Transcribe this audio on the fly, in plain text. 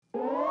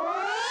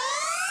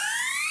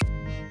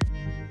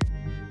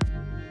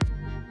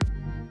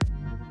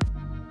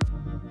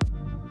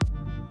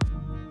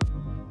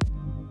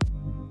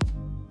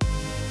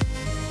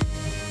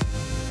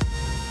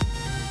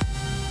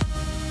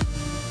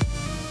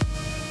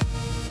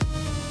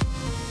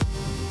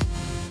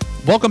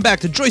Welcome back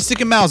to Joystick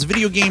and Mouse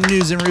video game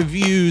news and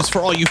reviews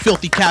for all you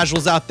filthy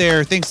casuals out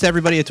there. Thanks to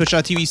everybody at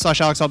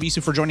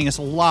twitch.tv/AlexAlbisu for joining us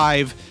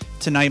live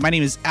tonight. My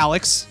name is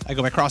Alex. I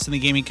go by Cross in the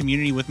gaming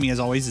community. With me, as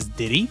always, is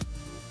Diddy.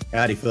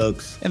 Howdy,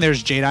 folks. And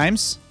there's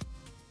J-Dimes.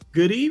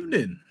 Good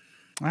evening.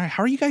 All right,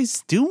 how are you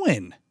guys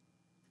doing?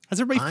 How's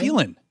everybody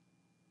feeling?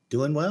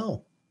 Doing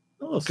well.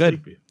 A little Good.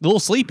 sleepy. A little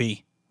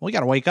sleepy. Well, we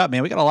got to wake up,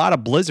 man. We got a lot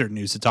of Blizzard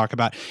news to talk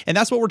about. And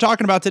that's what we're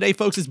talking about today,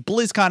 folks. It's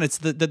BlizzCon. It's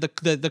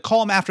the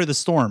calm after the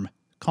storm.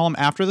 Calm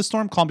after the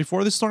storm, calm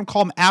before the storm,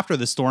 calm after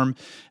the storm.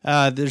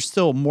 There's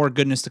still more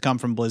goodness to come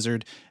from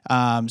Blizzard.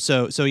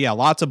 So yeah,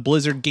 lots of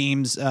Blizzard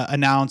games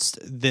announced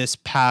this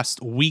past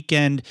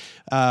weekend.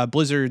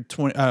 BlizzCon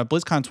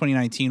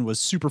 2019 was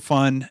super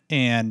fun,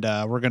 and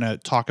we're gonna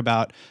talk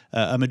about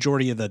a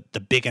majority of the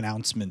big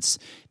announcements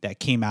that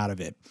came out of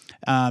it.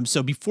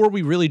 So before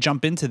we really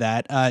jump into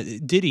that,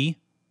 Diddy,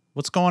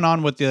 what's going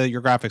on with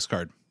your graphics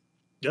card?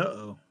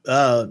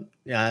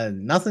 Yeah,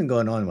 nothing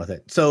going on with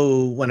it.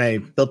 So when I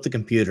built the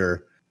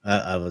computer,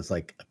 I was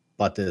like,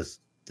 bought this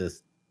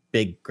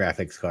big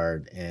graphics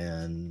card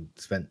and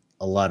spent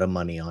a lot of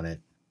money on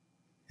it.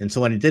 And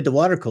so when I did the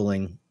water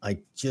cooling, I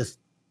just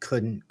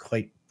couldn't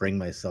quite bring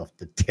myself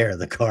to tear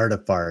the card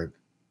apart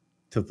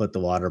to put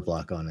the water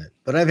block on it.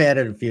 But I've had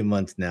it a few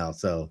months now,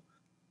 so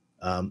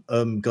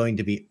I'm going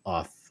to be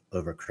off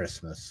over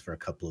Christmas for a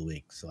couple of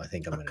weeks. So I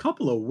think I'm a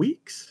couple of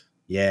weeks.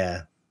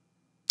 Yeah.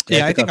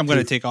 Yeah, I think I'm going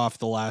to take off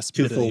the last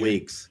 2 full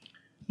weeks.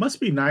 Must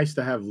be nice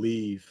to have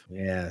leave.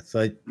 Yeah,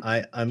 so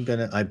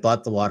I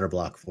bought the water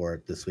block for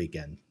it this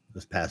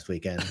past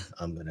weekend.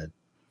 I'm gonna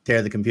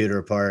tear the computer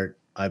apart.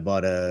 I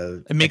bought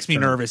a. It makes me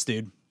nervous,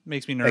 dude.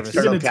 Makes me nervous.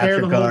 You're gonna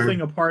tear the whole card. thing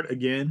apart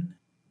again?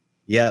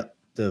 Yeah.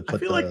 I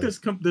feel like this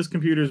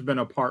computer's been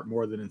apart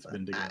more than it's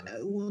been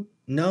together.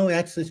 No,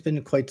 actually, it's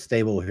been quite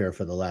stable here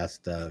for the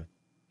last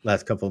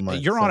couple of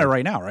months. You're on it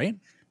right now, right?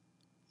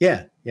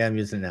 Yeah, I'm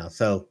using it now.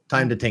 So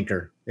time to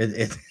tinker.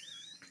 It's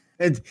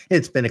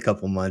been a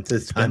couple months.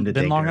 It's time to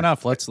tinker. Been long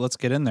enough. Let's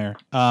get in there.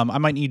 I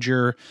might need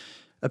your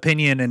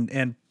opinion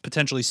and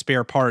potentially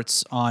spare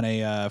parts on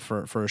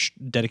for a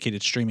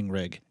dedicated streaming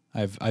rig.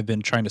 I've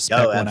been trying to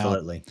spec one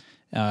absolutely.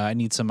 out. I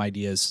need some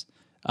ideas.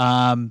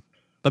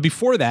 But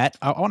before that,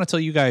 I want to tell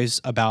you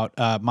guys about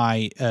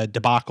my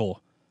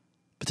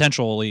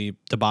potentially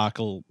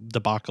debacle.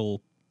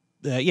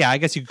 Yeah, I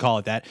guess you could call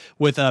it that,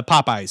 with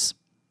Popeyes.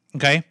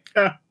 Okay.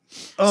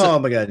 Oh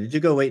my God! Did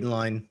you go wait in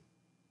line?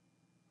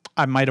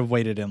 I might have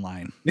waited in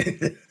line.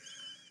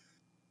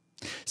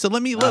 So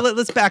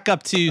let's back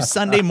up to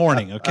Sunday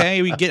morning.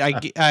 Okay,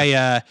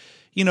 the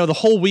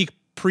whole week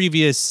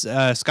previous,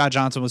 Scott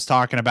Johnson was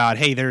talking about,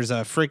 hey, there's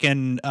a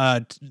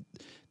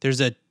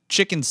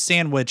chicken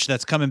sandwich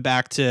that's coming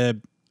back to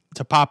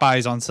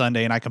Popeyes on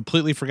Sunday, and I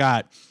completely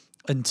forgot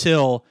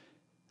until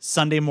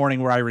Sunday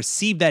morning, where I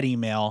received that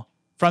email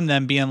from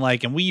them being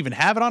like, and we even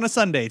have it on a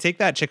Sunday. Take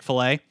that,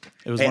 Chick-fil-A.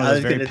 It was one of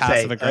those very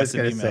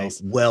passive-aggressive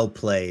emails. Well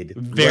played.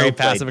 Very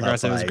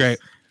passive-aggressive. It was great.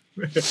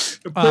 Put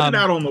it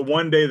out on the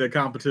one day of the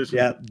competition.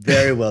 Yeah,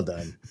 very well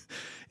done.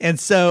 And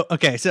so,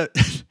 okay, so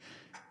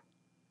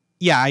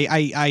yeah,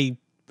 I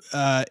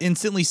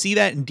instantly see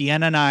that, and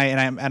Deanna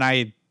and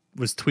I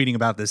was tweeting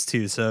about this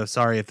too. So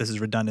sorry if this is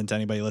redundant to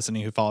anybody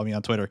listening who follow me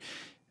on Twitter.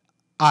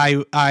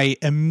 I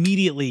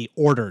immediately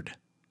ordered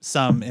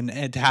some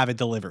and to have it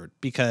delivered,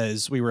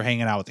 because we were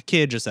hanging out with the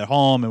kid just at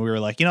home, and we were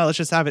like, let's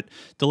just have it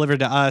delivered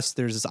to us.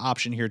 There's this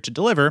option here to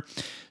deliver.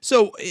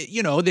 So,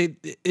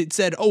 it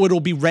said, oh, it'll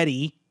be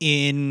ready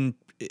in,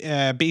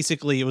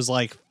 basically it was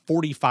like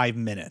 45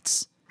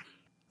 minutes.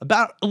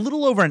 About a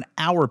little over an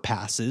hour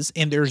passes,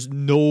 and there's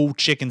no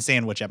chicken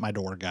sandwich at my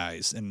door,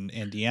 guys. And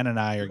Deanna and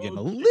I are getting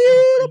a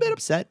little bit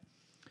upset.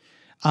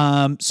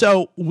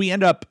 So we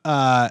end up,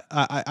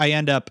 I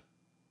end up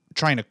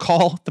trying to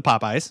call the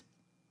Popeyes.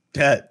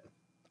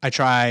 I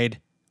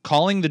tried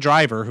calling the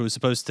driver who was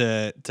supposed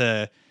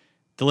to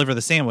deliver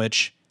the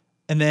sandwich,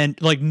 and then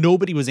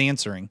nobody was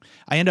answering.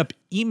 I end up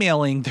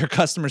emailing their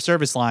customer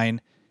service line.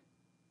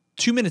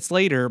 2 minutes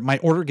later, my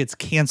order gets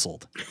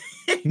canceled.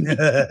 And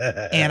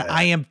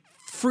I am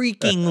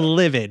freaking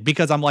livid,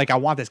 because I'm like, I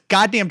want this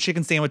goddamn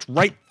chicken sandwich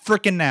right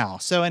freaking now.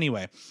 So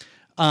anyway,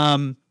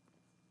 I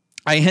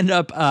end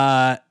up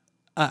I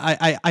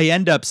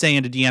end up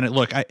saying to Deanna,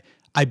 look,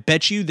 I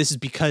bet you this is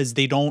because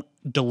they don't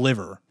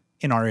deliver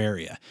in our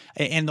area.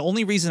 And the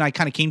only reason I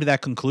kind of came to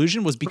that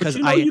conclusion was because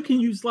you can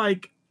use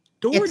DoorDash.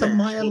 It's a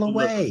mile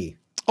away.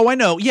 Oh, I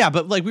know. Yeah,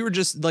 but we were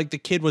just the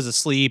kid was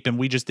asleep, and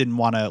we just didn't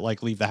want to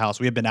leave the house.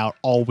 We had been out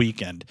all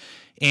weekend,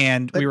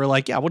 and we were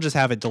like, yeah, we'll just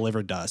have it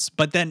delivered to us.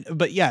 But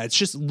yeah, it's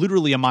just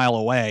literally a mile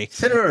away.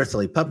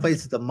 Seriously,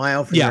 Popeyes is a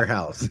mile from your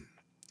house.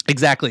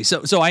 Exactly.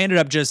 So I ended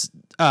up just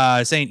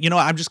saying,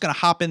 I'm just gonna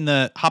hop in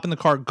the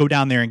car, go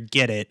down there and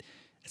get it.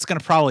 It's gonna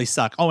probably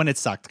suck. Oh, and it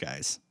sucked,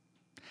 guys.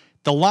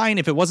 The line,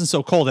 if it wasn't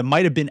so cold, it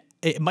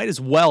might as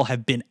well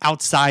have been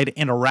outside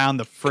and around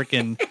the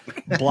freaking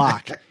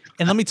block.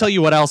 And let me tell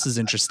you what else is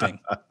interesting.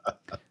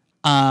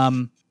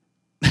 I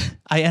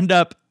end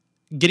up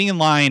getting in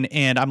line,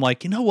 and I'm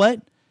like, you know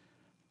what?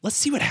 Let's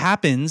see what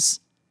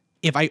happens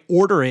if I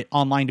order it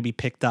online to be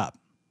picked up.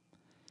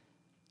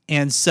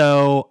 And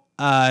so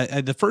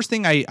the first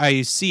thing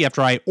I see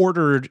after I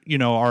ordered,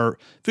 our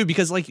food,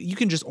 because like you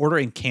can just order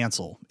and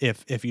cancel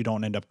if you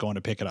don't end up going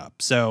to pick it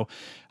up. So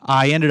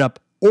I ended up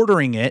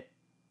ordering it,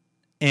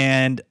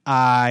 and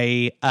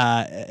I'm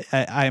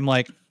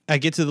like, I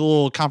get to the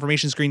little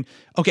confirmation screen.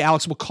 Okay,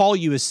 Alex, we'll call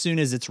you as soon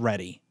as it's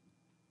ready.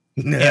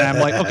 And I'm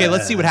like, okay,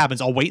 let's see what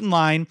happens. I'll wait in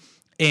line,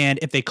 and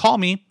if they call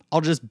me,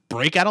 I'll just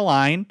break out of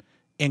line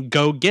and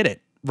go get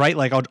it. Right?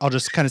 Like I'll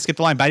just kind of skip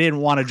the line, but I didn't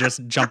want to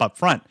just jump up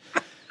front.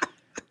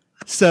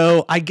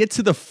 So I get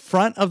to the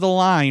front of the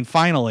line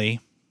finally,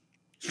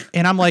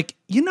 and I'm like,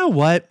 you know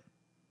what?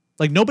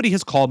 Like, nobody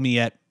has called me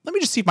yet. Let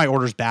me just see if my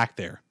order's back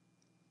there.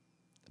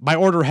 My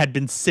order had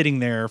been sitting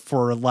there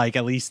for like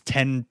at least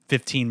 10,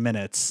 15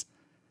 minutes.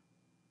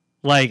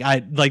 Like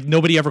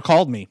nobody ever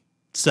called me.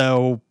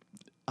 So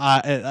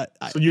So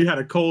you had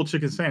a cold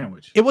chicken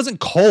sandwich. it wasn't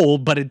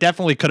cold, but it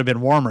definitely could have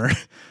been warmer.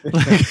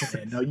 Yeah,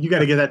 no, you got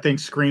to get that thing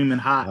screaming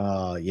hot.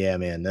 Oh yeah,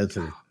 man,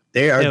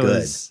 they are It good.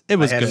 was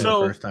good. I had it the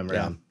So- first time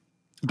around.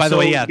 By the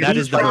way, yeah, that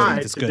we is the tried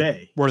verdict. It's good.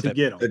 today Worth to it.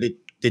 Get 'em. So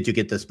did you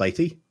get the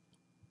spicy,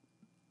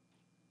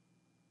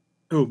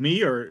 Who,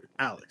 me or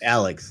Alex?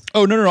 Alex?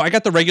 Oh no, I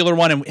got the regular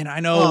one, and I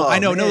know, Oh, I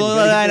know, man, no, you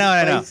gotta get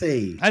I the know,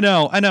 spicy.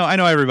 I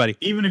know, everybody.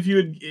 Even if you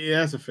would, yeah,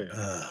 that's a fair.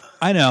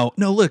 I know.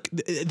 No, look,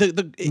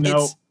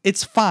 No.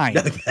 it's fine.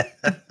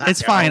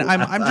 It's fine.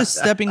 I'm just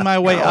stepping my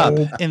way up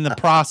in the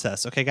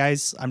process. Okay,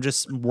 guys, I'm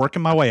just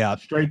working my way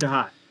up. Straight to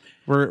hot.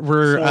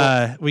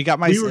 We got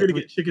my. We were gonna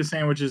get chicken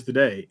sandwiches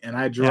today, and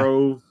I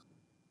drove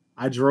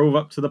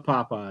up to the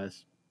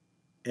Popeyes,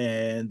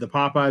 and the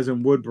Popeyes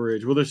in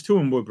Woodbridge. Well, there's two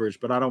in Woodbridge,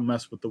 but I don't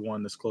mess with the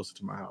one that's closer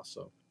to my house.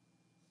 So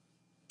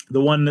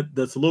the one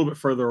that's a little bit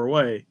further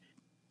away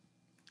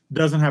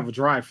doesn't have a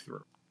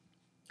drive-through,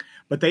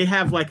 but they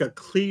have like a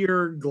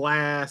clear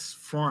glass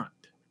front.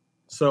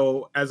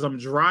 So as I'm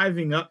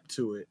driving up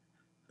to it,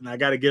 and I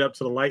got to get up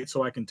to the light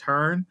so I can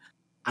turn,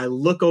 I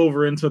look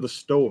over into the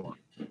store,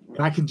 and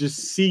I can just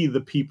see the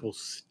people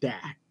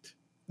stacked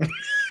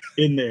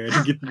in there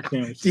to get the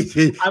sandwiches.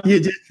 You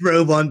just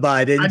drove on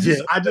by, didn't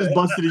you? I just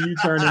busted a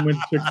U-turn and went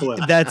to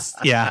Chick-fil-A. That's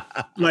yeah.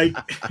 Like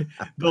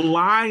the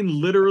line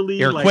literally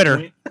You're a like quitter.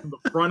 went from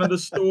the front of the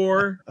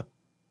store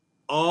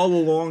all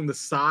along the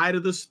side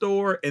of the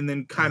store and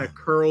then kind of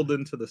curled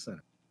into the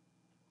center.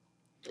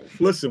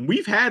 Listen,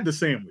 we've had the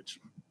sandwich.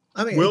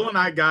 I mean, Will and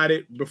I got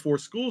it before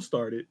school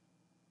started.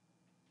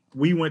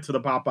 We went to the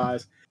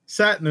Popeyes,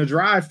 sat in the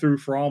drive-through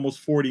for almost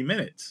 40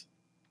 minutes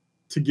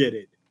to get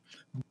it.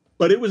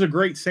 But it was a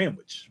great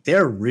sandwich.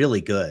 they're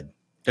really good.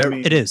 I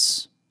mean, It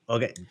is.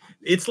 Okay,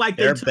 it's like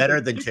they're they took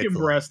better the than chicken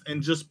Chick-fil-A. breast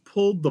and just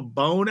pulled the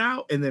bone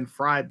out and then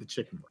fried the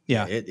chicken breast.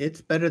 Yeah. it's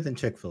better than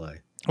Chick-fil-A.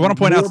 I want to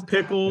point More out.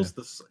 pickles,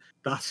 the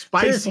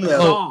spicy Seriously, though.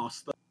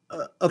 sauce,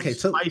 the Okay,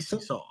 so spicy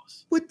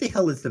sauce. what the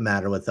hell is the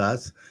matter with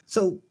us?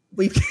 So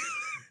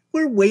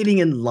we're waiting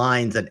in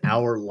lines an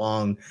hour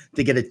long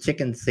to get a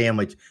chicken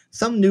sandwich.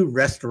 Some new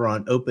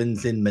restaurant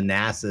opens in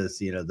Manassas.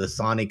 The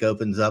Sonic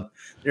opens up.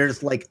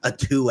 There's like a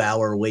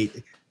 2-hour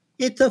wait.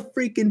 It's a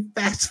freaking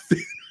fast food.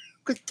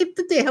 What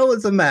the hell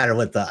is the matter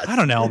with us? I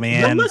don't know, Well,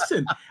 man.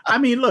 listen, I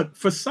mean, look,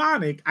 for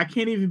Sonic, I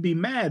can't even be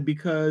mad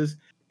because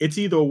it's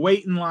either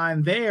wait in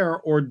line there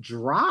or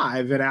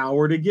drive an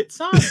hour to get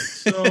Sonic.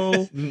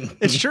 So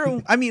It's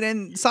true. I mean,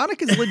 and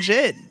Sonic is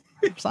legit.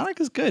 Sonic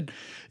is good.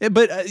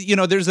 But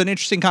there's an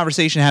interesting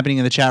conversation happening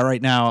in the chat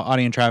right now.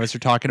 Audie and Travis are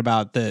talking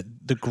about the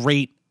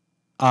great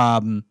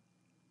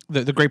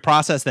the great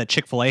process that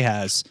Chick-fil-A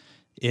has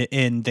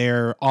in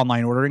their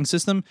online ordering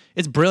system.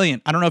 It's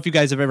brilliant. I don't know if you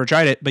guys have ever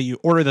tried it, but you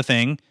order the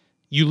thing,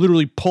 you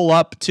literally pull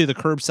up to the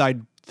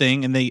curbside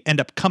thing, and they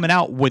end up coming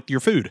out with your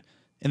food,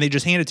 and they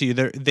just hand it to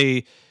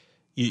you.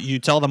 You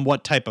tell them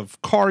what type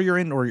of car you're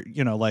in, or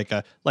like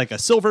a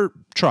silver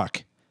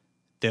truck.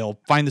 They'll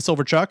find the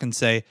silver truck and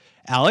say,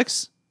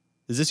 "Alex,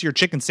 is this your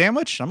chicken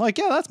sandwich?" I'm like,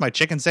 "Yeah, that's my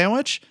chicken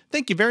sandwich.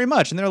 Thank you very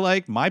much." And they're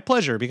like, "My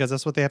pleasure," because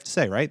that's what they have to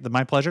say, right?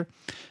 My pleasure.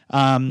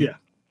 yeah.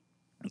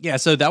 Yeah,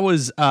 so that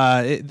was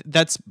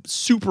that's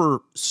super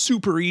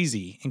super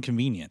easy and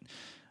convenient.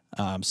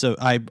 So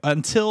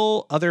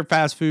until other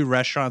fast food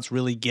restaurants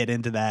really get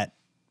into that,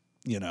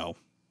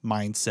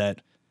 mindset,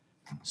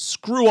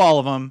 screw all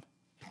of them,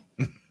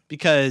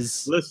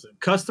 because Listen,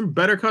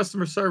 better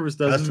customer service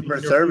doesn't Customer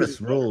mean your food service is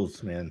better.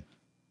 rules, man.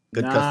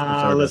 Good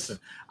customer service. Listen,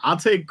 I'll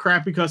take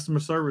crappy customer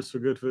service for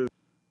good food.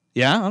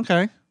 yeah,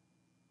 okay.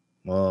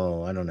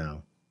 Oh, I don't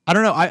know. I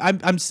don't know.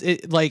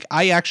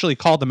 I actually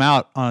called them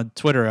out on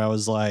Twitter. I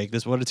was like,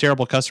 "What a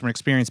terrible customer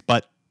experience,"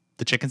 but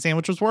the chicken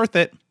sandwich was worth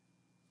it.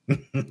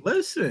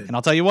 Listen, And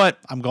I'll tell you what,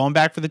 I'm going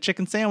back for the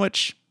chicken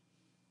sandwich.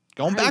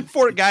 Going back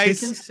for it, guys.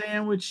 Chicken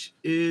sandwich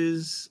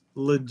is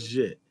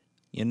legit.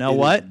 You know It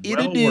what? is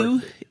It'll well do.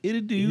 worth it.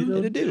 It'll do.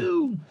 It'll do.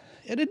 do.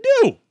 It'll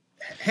do.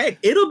 Heck,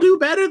 it'll do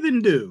better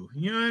than do.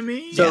 You know what I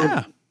mean? So-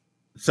 Yeah.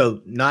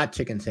 So not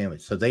chicken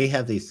sandwich. So they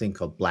have these thing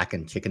called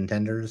blackened chicken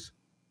tenders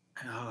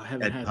Oh, I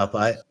haven't at had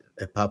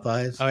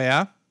Popeyes. Oh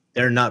yeah.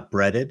 They're not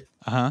breaded,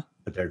 Uh huh.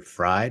 but they're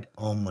fried.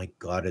 Oh my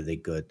god, are they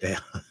good?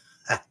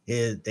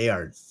 They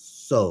are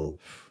so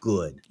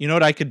good. You know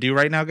what I could do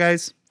right now,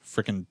 guys?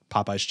 Freaking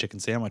Popeye's chicken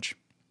sandwich.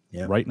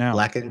 Yeah, Right now.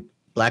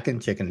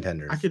 blackened chicken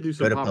tenders. I could do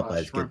some Go to Popeyes Popeyes,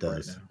 get shrimp right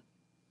those. now.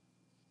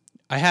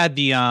 I had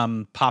the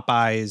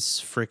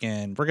Popeyes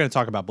freaking. We're gonna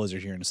talk about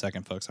Blizzard here in a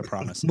second, folks. I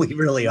promise. We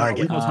really No, are we're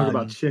getting. gonna talk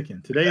about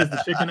chicken. Today is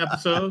the chicken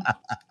episode,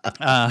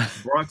 Uh,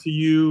 brought to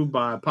you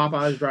by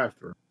Popeyes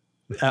drive-thru.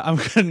 I'm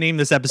gonna name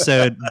this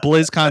episode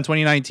BlizzCon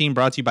 2019,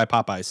 brought to you by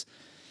Popeyes.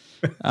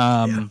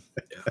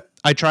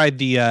 I tried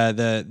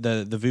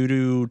the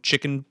Voodoo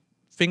chicken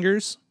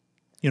fingers.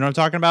 You know what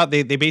I'm talking about?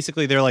 They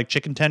basically they're like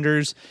chicken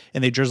tenders,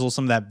 and they drizzle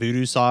some of that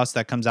voodoo sauce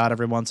that comes out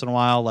every once in a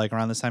while, like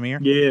around this time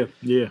of year.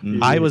 Yeah.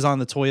 I was on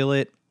the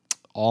toilet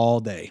all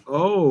day.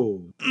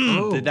 Oh,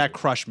 Did that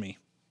crush me?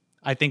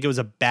 I think it was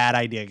a bad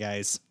idea,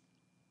 guys.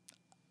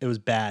 It was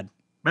bad.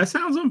 That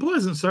sounds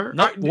unpleasant, sir.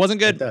 No, wasn't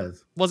It good.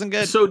 does. Wasn't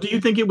good. So, do you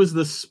think it was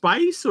the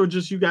spice, or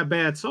just you got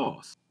bad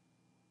sauce?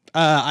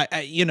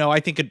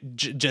 I think it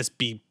just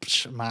be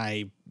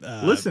my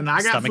Listen,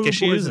 I got stomach food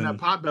issues poisoning and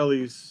at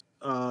Potbelly's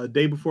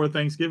day before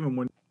Thanksgiving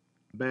when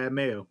bad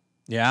mayo.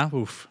 yeah,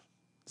 oof,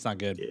 it's not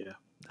good. Yeah,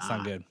 It's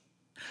not good.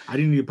 I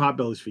didn't eat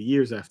Potbelly's for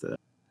years after that.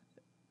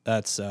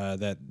 That's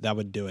that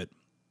would do it.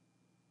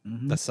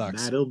 Mhm. That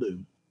sucks. That'll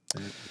do.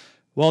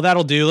 Well,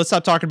 that'll do. Let's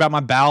stop talking about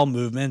my bowel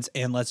movements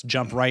and let's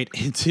jump right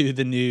into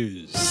the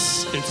news.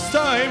 It's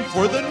time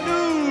for the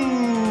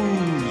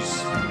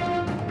news.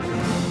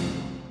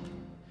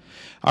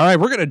 All right,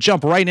 we're going to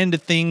jump right into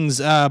things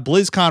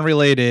BlizzCon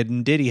related.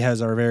 And Diddy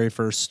has our very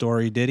first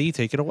story. Diddy,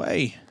 take it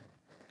away.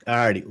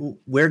 Alrighty,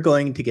 we're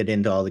going to get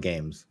into all the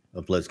games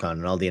of BlizzCon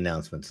and all the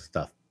announcements and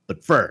stuff.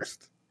 But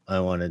first, I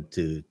wanted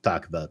to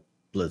talk about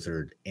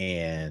Blizzard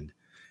and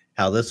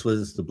how this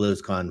was the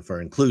BlizzCon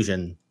for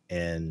inclusion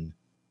and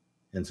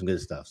some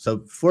good stuff. So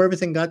before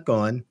everything got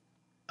going,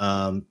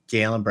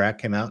 J. Allen Brack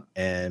came out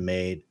and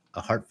made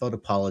a heartfelt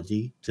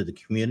apology to the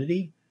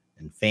community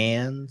and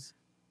fans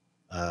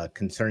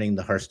concerning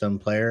the Hearthstone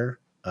player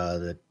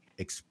that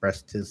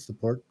expressed his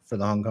support for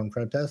the Hong Kong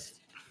protests.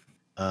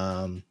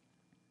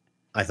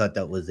 I thought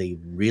that was a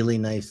really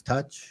nice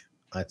touch.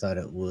 I thought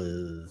it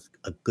was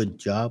a good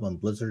job on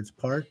Blizzard's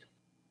part.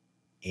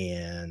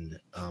 And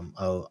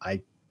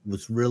I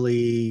was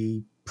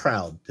really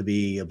proud to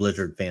be a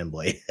Blizzard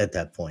fanboy at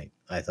that point.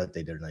 I thought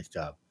they did a nice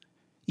job.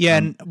 Yeah,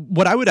 and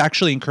what I would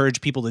actually encourage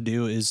people to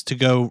do is to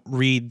go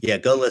read. Yeah,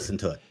 go listen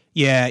to it.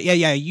 Yeah.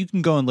 You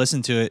can go and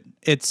listen to it.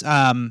 It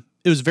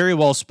was very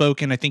well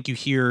spoken. I think you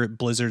hear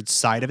Blizzard's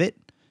side of it,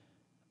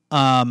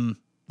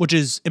 which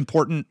is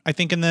important. I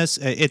think in this,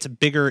 it's a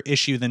bigger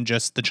issue than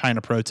just the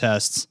China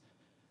protests.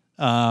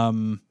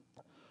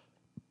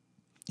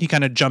 He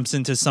kind of jumps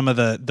into some of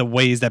the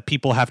ways that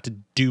people have to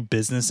do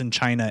business in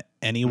China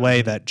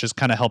anyway. That just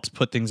kind of helps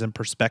put things in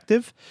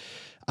perspective.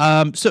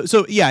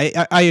 So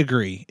yeah, I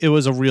agree. It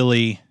was a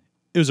really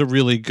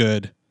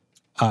good,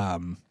 a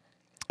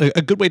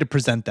good way to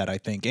present that, I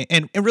think,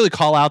 and really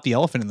call out the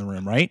elephant in the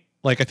room, right?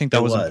 Like, I think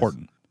that was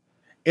important.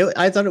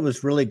 I thought it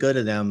was really good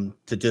of them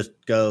to just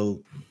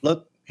go,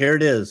 look, here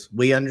it is.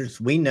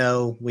 We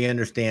know, we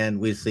understand,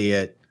 we see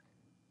it.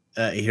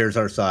 Here's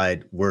our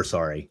side. We're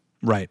sorry.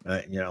 Right.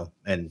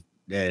 And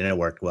it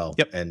worked well.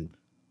 Yep. And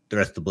the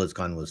rest of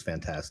BlizzCon was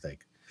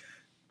fantastic.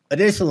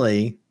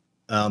 Additionally,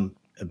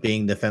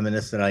 being the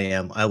feminist that I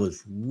am, I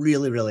was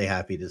really, really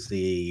happy to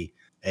see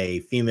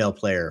a female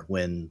player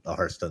win the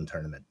Hearthstone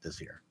tournament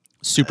this year.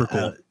 Super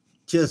cool.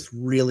 Just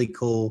really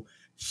cool.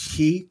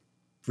 She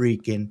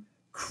freaking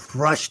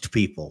crushed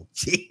people.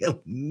 She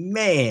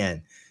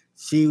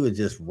was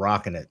just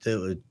rocking it. It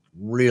was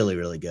really,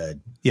 really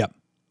good. Yep.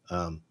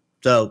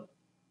 So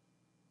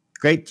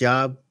great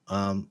job.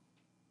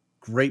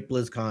 Great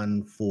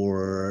BlizzCon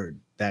for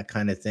that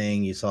kind of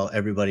thing. You saw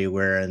everybody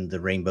wearing the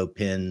rainbow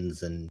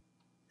pins and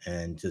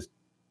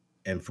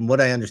from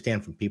what I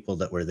understand from people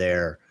that were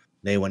there,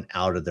 they went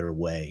out of their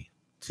way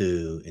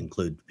to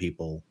include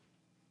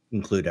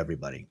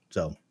everybody.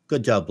 So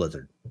good job,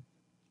 Blizzard.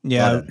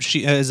 Yeah,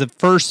 she is the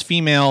first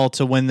female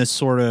to win this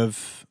sort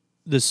of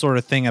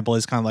thing at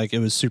BlizzCon. Like, it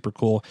was super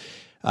cool.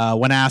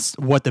 When asked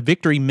what the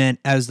victory meant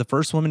as the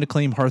first woman to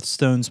claim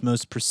Hearthstone's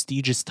most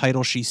prestigious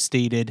title, she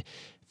stated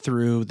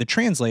through the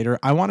translator,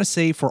 "I want to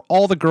say for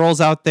all the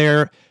girls out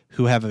there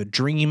who have a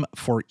dream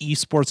for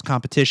esports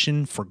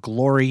competition, for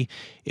glory,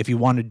 if you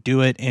want to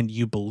do it and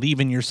you believe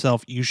in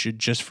yourself, you should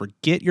just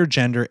forget your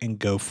gender and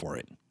go for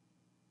it."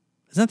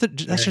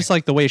 That's just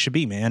like the way it should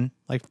be, man.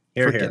 Like,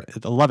 forget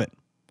it. I love it.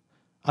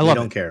 I love it.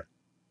 We don't care.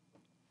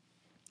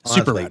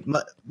 Super Honestly,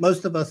 rad.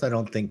 most of us, I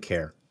don't think,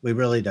 care. We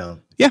really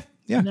don't. Yeah.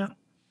 No.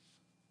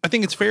 I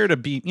think it's fair to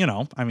be,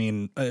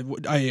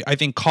 I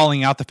think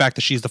calling out the fact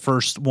that she's the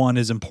first one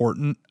is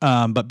important.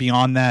 But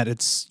beyond that,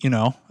 it's,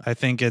 I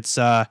think it's,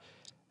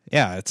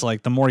 it's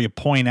like the more you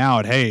point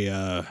out, hey,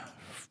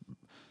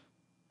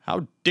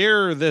 how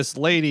dare this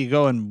lady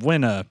go and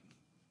win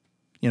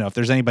if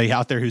there's anybody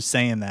out there who's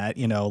saying that,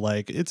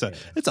 like it's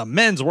a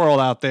men's world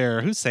out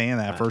there. Who's saying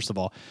that, first of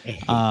all? I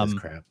hate this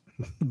crap.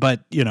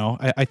 But,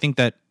 I think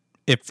that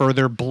it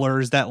further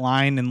blurs that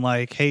line and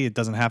like, hey, it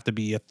doesn't have to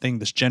be a thing.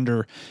 This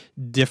gender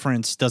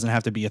difference doesn't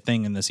have to be a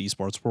thing in this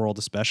esports world,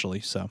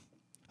 especially. So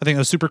I think that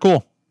was super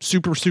cool.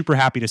 Super, super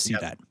happy to see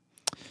that.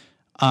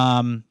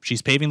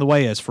 She's paving the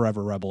way, as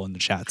Forever Rebel in the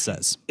chat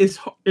says. Is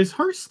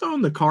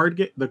Hearthstone the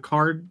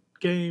card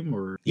game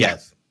or?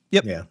 Yes.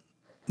 Yep. Yeah.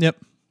 Yep.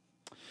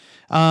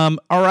 All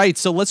right,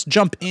 so let's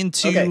jump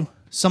into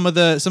some of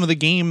the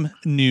game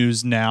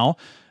news now.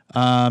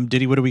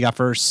 Diddy, what do we got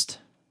first?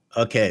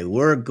 Okay,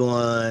 we're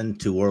going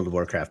to World of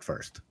Warcraft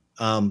first.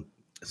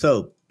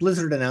 So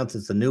Blizzard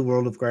announces a new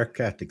World of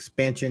Warcraft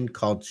expansion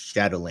called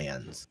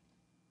Shadowlands.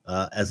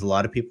 As a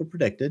lot of people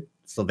predicted,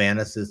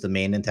 Sylvanas is the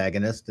main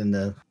antagonist in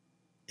the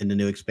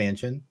new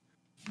expansion.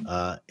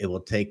 It will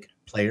take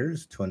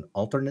players to an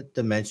alternate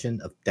dimension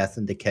of death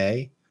and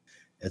decay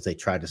as they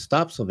try to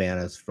stop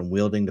Sylvanas from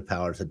wielding the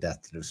powers of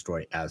death to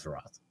destroy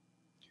Azeroth.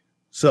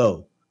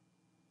 So,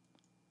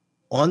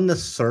 on the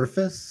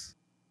surface,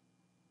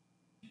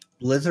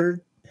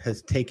 Blizzard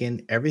has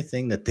taken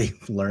everything that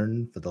they've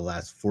learned for the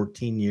last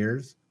 14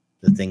 years,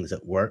 the things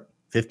that worked,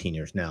 15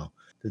 years now,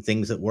 the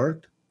things that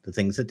worked, the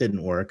things that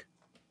didn't work,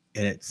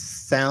 and it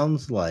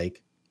sounds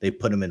like they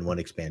put them in one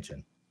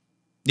expansion.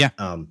 Yeah.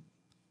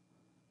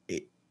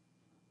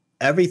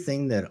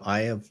 Everything that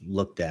I have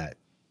looked at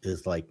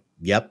is like,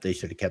 yep, they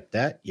should have kept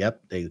that.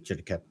 Yep, they should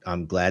have kept.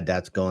 I'm glad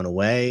that's going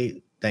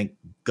away. Thank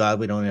God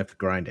we don't have to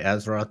grind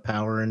Azeroth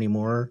power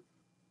anymore.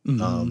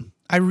 Mm-hmm.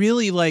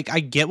 I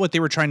get what they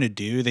were trying to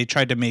do. They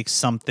tried to make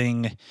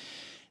something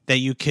that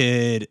you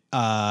could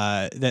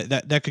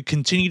that could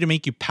continue to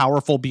make you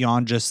powerful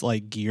beyond just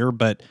like gear,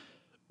 but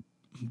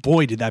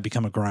boy, did that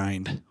become a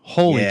grind.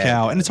 Holy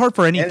cow. And it's hard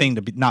for anything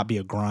to not be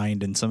a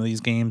grind in some of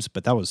these games,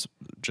 but that was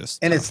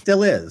just tough. It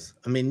still is.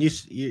 I mean,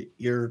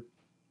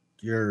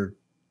 your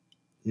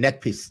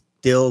neck piece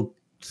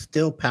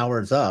still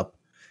powers up,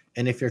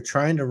 and if you're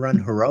trying to run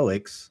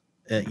heroics,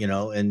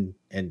 and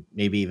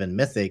maybe even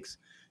mythics,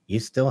 you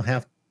still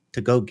have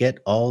to go get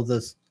all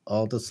the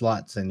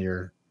slots in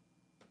your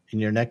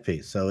neck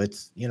piece. So it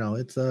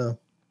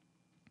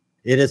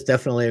is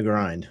definitely a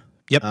grind.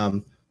 Yep.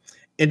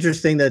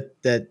 Interesting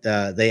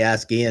that they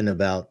asked Ian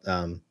about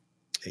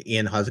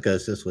Ian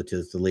Hazzikostas, which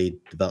is the lead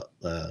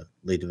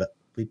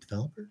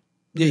developer.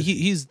 Yeah,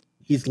 he's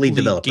lead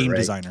developer, game right?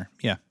 designer.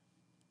 Yeah.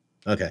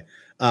 Okay.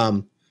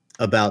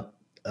 About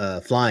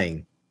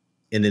flying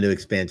in the new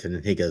expansion,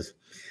 and he goes,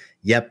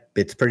 "Yep,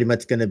 it's pretty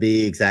much going to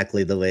be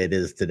exactly the way it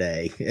is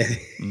today."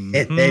 Mm-hmm.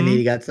 And then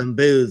he got some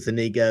boos, and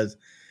he goes,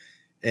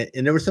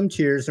 and there were some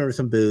cheers, and there were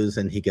some boos,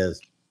 and he goes,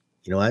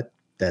 "You know what?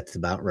 That's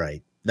about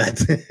right.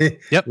 That's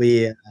yep.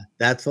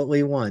 That's what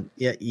we want.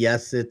 Yeah,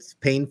 yes, it's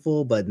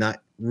painful, but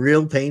not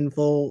real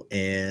painful,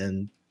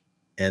 and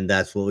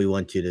that's what we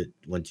want you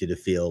to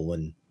feel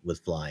with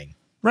flying."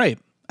 Right.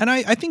 And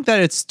I think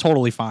that it's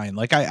totally fine.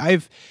 Like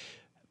I've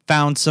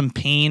found some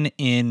pain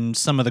in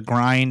some of the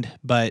grind,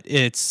 but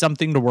it's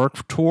something to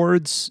work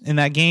towards in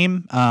that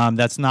game.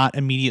 That's not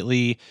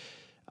immediately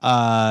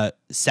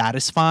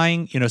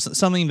satisfying,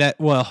 something that,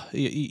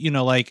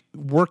 like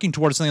working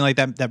towards something like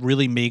that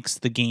really makes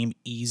the game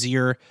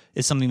easier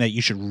is something that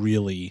you should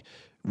really,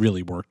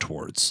 really work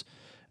towards.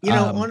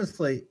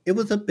 Honestly, it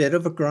was a bit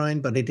of a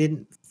grind, but it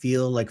didn't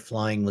feel like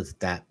flying was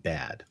that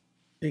bad.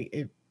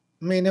 It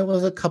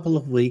was a couple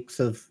of weeks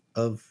of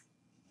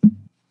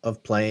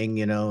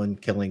playing,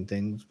 and killing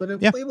things, but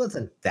it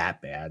wasn't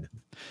that bad.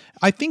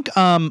 I think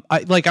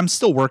I'm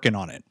still working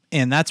on it,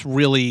 and that's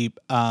really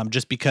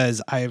just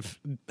because I've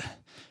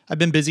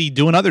been busy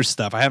doing other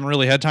stuff. I haven't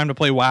really had time to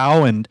play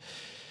WoW, and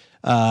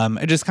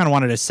I just kind of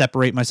wanted to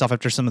separate myself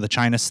after some of the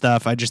China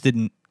stuff. I just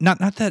didn't not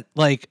that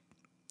like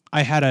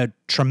I had a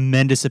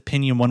tremendous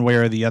opinion one way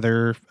or the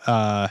other.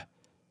 I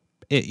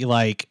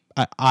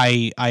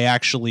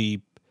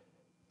actually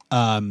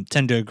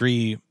tend to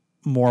agree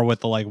more with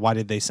the like, why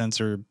did they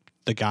censor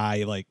the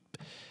guy, like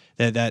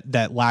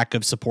that lack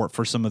of support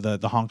for some of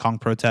the Hong Kong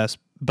protests.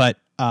 But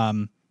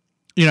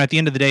at the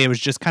end of the day, it was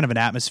just kind of an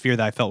atmosphere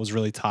that I felt was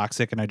really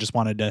toxic, and I just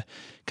wanted to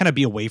kind of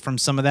be away from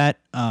some of that.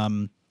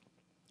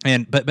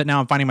 But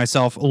now I'm finding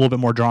myself a little bit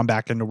more drawn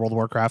back into World of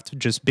Warcraft,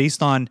 just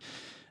based on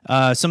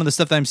some of the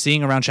stuff that I'm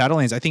seeing around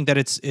Shadowlands. I think that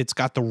it's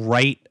got the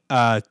right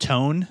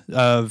tone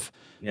of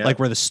like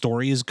where the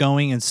story is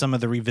going, and some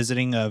of the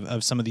revisiting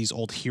of some of these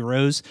old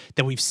heroes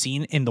that we've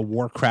seen in the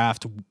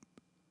Warcraft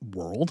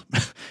world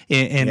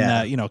in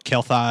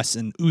Kael'thas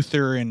and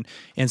Uther and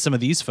some of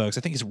these folks.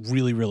 I think it's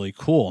really, really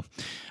cool.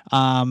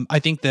 I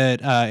think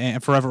that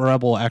and Forever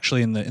Rebel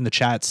actually in the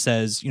chat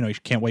says, you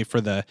can't wait for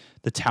the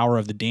Tower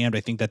of the Damned. I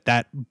think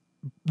that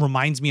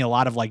reminds me a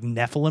lot of like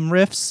Nephilim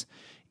riffs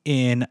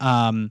in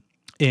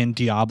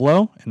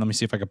Diablo. And let me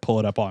see if I can pull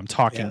it up while I'm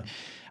talking. Yeah.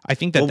 I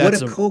think that's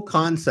what a cool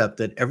concept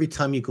that every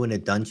time you go in a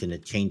dungeon,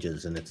 it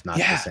changes and it's not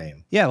the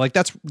same. Yeah, like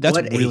that's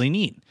really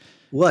neat.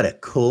 What a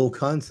cool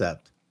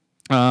concept.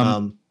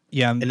 And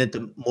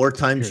the more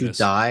times you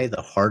die,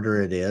 the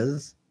harder it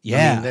is.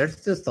 Yeah.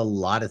 There's just a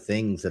lot of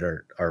things that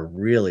are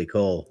really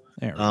cool.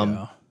 There we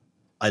go.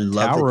 I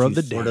love Tower that of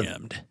the sort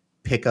Damned. of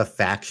pick a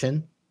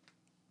faction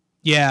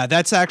Yeah,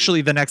 that's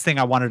actually the next thing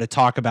I wanted to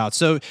talk about.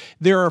 So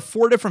there are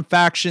 4 different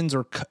factions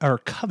or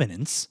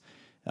covenants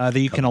that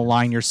you can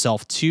align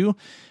yourself to.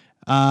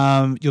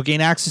 You'll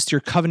gain access to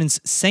your covenant's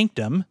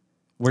sanctum,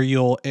 where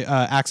you'll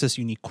access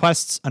unique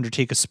quests,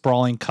 undertake a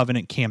sprawling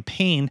covenant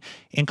campaign,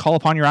 and call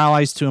upon your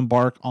allies to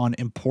embark on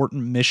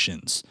important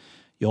missions.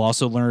 You'll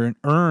also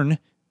earn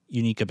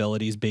unique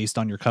abilities based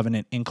on your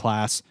covenant in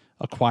class,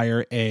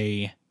 acquire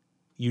a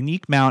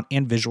unique mount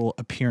and visual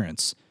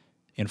appearance,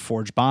 and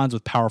forge bonds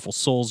with powerful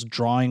souls,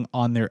 drawing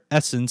on their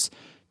essence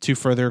to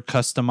further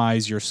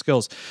customize your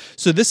skills.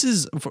 So this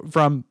is,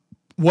 from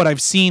what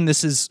I've seen,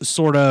 this is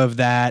sort of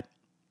that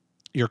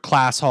your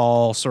class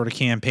hall sort of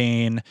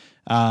campaign.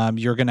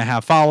 You're going to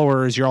have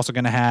followers. You're also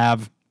going to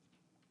have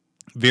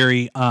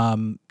very,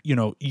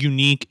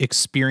 unique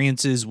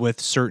experiences with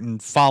certain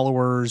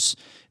followers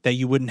that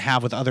you wouldn't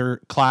have with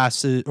other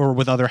classes or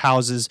with other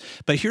houses.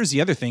 But here's the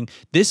other thing.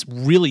 This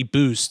really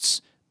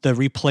boosts the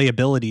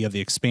replayability of the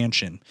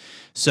expansion.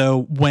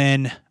 So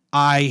when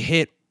I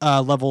hit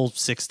level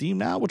 60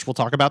 now, which we'll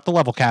talk about the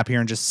level cap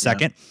here in just a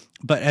second,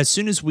 but as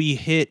soon as we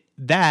hit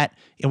that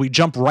and we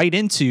jump right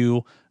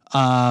into,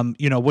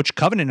 which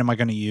covenant am I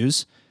going to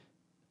use?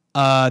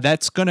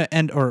 That's going to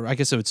end, or I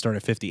guess it would start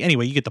at 50.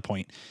 Anyway, you get the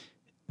point.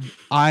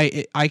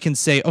 I can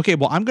say, okay,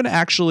 well, I'm going to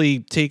actually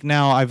take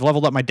now, I've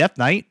leveled up my Death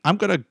Knight. I'm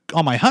going to,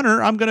 on my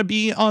Hunter, I'm going to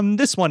be on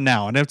this one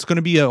now. And it's going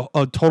to be a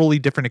totally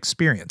different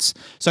experience.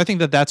 So I think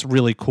that that's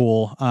really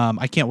cool.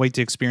 I can't wait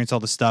to experience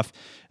all the stuff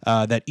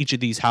that each of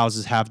these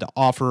houses have to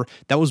offer.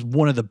 That was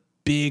one of the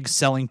big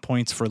selling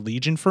points for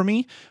Legion for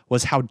me,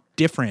 was how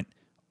different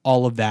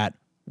all of that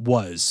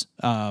was,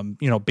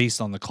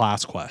 based on the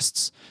class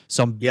quests.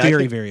 So I'm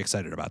very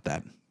excited about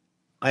that.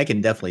 I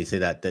can definitely say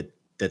that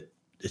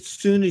as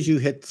soon as you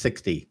hit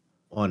 60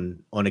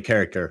 on a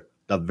character,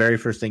 the very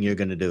first thing you're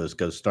going to do is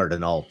go start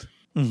an alt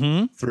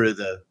through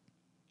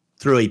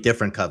a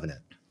different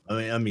covenant.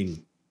 I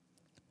mean,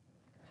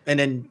 and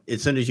then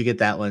as soon as you get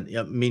that one,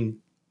 I mean,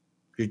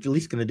 you're at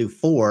least going to do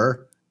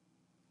 4,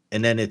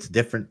 and then it's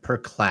different per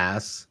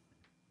class.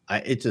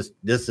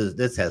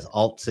 This has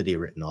Alt City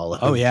written all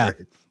over. Oh yeah,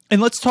 it.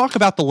 And let's talk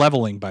about the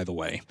leveling, by the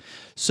way.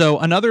 So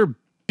another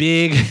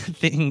big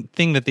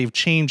thing that they've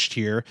changed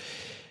here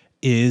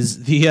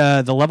is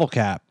the level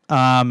cap.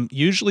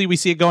 Usually we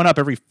see it going up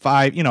every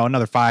 5,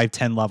 another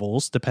 5-10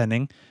 levels,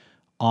 depending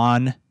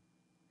on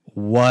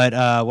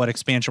what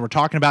expansion we're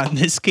talking about. In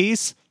this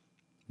case,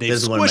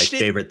 this is one of my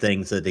favorite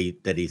things that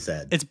he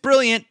said. It's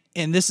brilliant,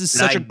 and this is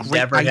such a great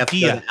never idea. Have to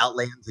go to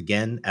Outlands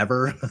again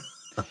ever.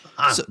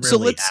 I'm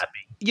really happy.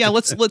 Yeah,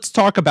 let's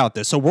talk about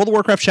this. So World of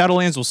Warcraft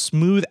Shadowlands will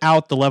smooth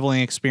out the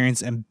leveling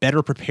experience and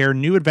better prepare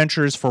new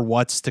adventurers for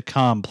what's to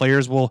come.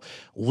 Players will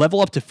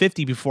level up to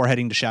 50 before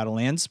heading to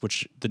Shadowlands,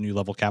 which the new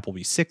level cap will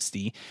be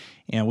 60.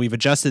 And we've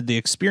adjusted the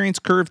experience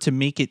curve to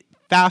make it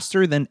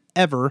faster than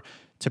ever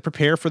to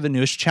prepare for the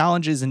newest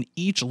challenges, and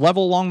each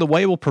level along the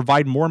way will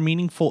provide more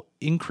meaningful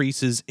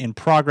increases in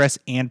progress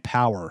and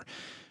power.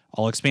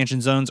 All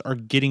expansion zones are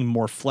getting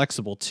more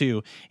flexible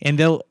too, and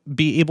they'll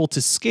be able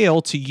to scale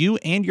to you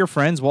and your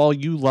friends while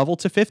you level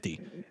to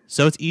 50.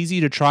 So it's easy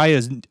to try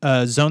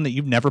a zone that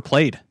you've never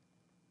played.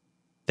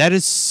 That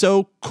is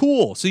so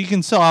cool. So you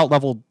can sell out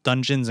level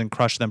dungeons and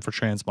crush them for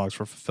transmogs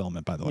for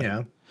fulfillment, by the way.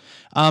 Yeah.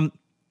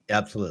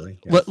 Absolutely.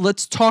 Yes.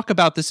 Let's talk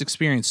about this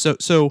experience.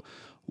 So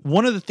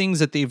one of the things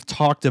that they've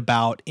talked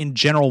about in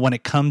general when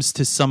it comes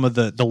to some of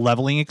the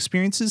leveling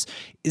experiences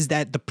is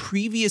that the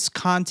previous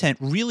content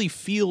really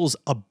feels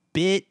a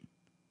bit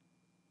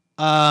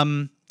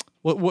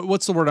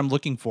what's the word I'm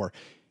looking for?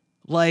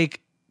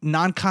 Like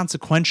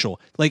non-consequential,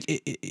 like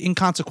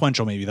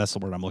inconsequential, maybe that's the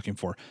word I'm looking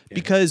for. Yeah.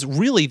 Because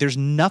really there's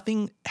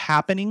nothing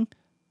happening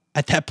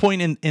at that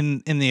point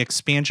in the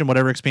expansion,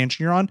 whatever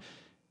expansion you're on,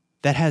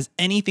 that has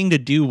anything to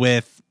do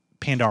with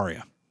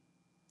Pandaria,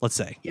 let's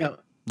say. Yeah.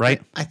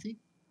 Right? I think,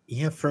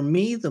 yeah, for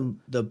me,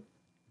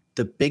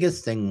 the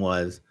biggest thing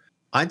was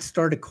I'd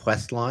start a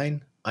quest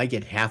line, I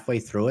get halfway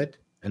through it,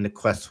 and the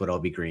quests would all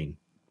be green.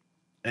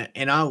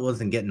 And I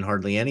wasn't getting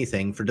hardly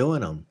anything for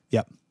doing them.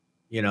 Yep.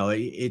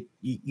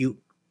 You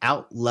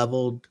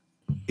out-leveled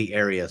the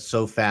area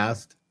so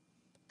fast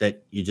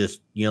that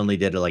you only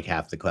did like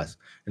half the quest.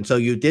 And so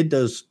you did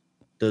those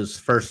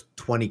first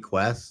 20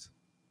 quests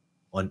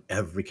on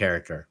every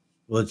character.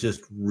 Well, it's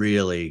just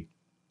really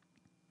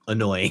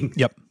annoying.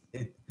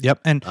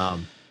 Yep. And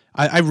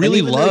I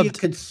really loved. You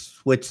could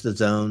switch the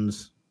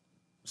zones.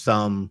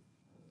 Some,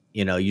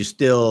 you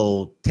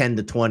still 10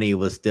 to 20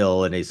 was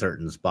still in a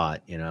certain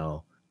spot.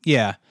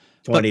 Yeah.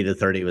 20 to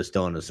 30 was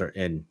still in a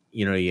certain, and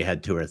you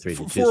had 2 or 3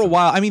 to choose for a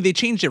while. I mean, they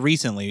changed it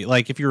recently.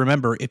 Like if you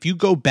remember, if you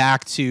go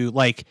back to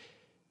like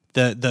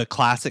the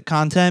classic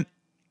content,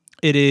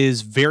 it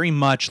is very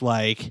much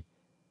like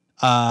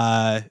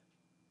I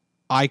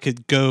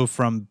could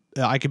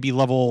be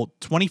level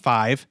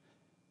 25,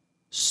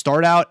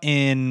 start out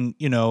in,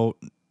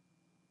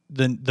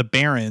 the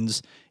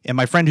Barrens, and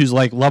my friend who's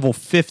like level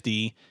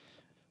 50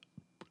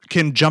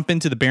 can jump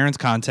into the Barrens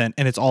content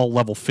and it's all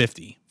level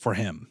 50 for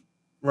him.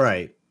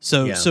 Right.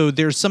 So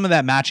there's some of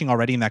that matching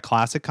already in that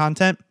classic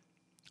content.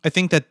 I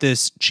think that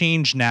this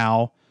change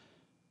now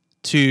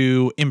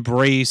to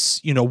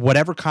embrace,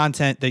 whatever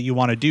content that you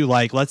want to do.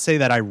 Like, let's say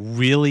that I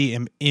really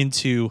am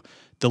into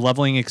the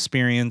leveling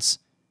experience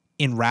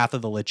in Wrath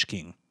of the Lich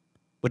King,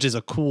 which is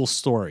a cool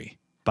story,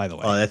 by the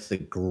way. Oh, that's a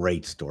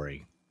great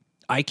story.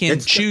 I can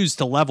choose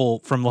to level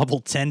from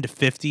level 10 to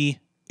 50,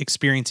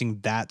 experiencing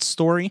that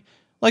story.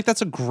 Like,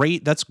 that's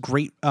great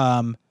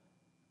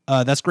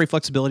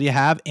flexibility to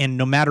have. And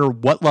no matter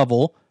what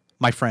level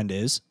my friend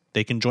is,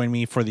 they can join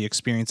me for the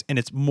experience, and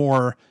it's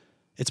more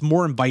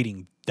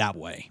inviting that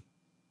way.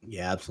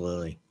 Yeah,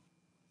 absolutely.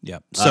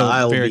 Yep.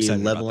 So very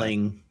excited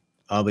leveling.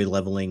 I'll be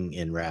leveling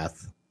in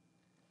Wrath.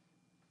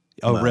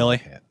 Oh,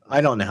 really? I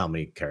don't know how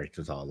many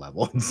characters I'll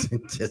level.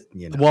 Just,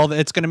 Well,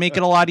 it's going to make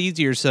it a lot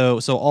easier. So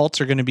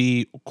alts are going to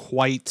be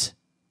quite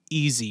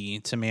easy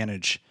to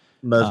manage.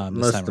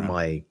 Most of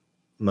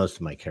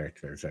my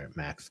characters are at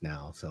max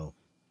now. So.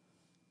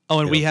 Oh,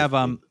 and we have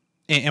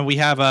we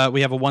have a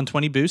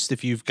 120 boost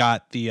if you've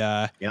got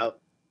the. Yep.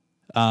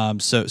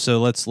 So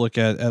let's look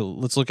at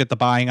the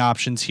buying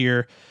options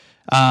here.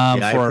 For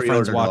our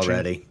friends watching.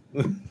 Already.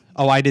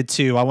 Oh, I did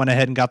too. I went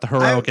ahead and got the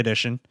heroic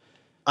edition.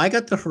 I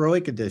got the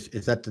heroic edition.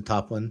 Is that the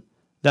top one?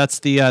 That's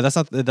the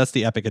that's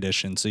the epic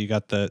edition. So you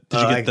got the.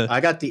 I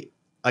got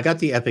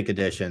the epic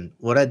edition.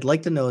 What I'd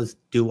like to know is,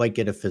 do I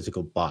get a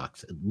physical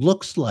box? It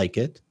looks like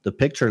it. The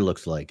picture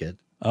looks like it.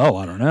 Oh,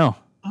 I don't know.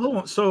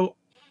 Oh, so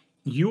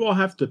you all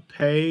have to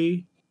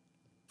pay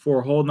for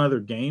a whole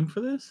nother game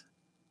for this?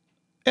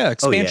 Yeah,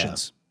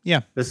 expansions. Yeah.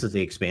 This is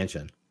the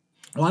expansion.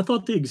 Well, I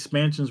thought the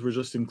expansions were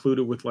just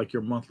included with like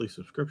your monthly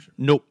subscription.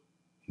 Nope.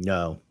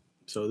 No.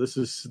 So this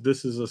is a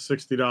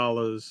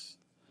 $60.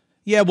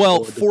 Yeah,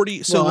 well,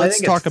 40. So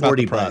let's talk about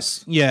the price.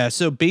 Bucks. Yeah,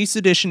 so base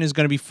edition is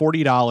going to be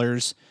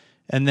 $40,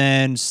 and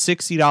then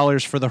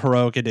 $60 for the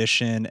heroic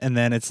edition, and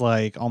then it's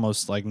like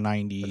almost like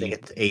 90. I think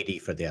it's 80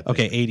 for the epic.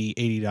 Okay,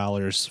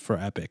 $80 for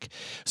epic.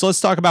 So let's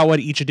talk about what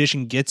each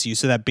edition gets you.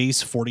 So that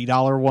base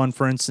 $40 one,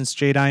 for instance,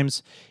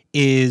 J-Dimes,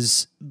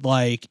 is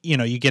like,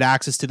 you get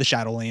access to the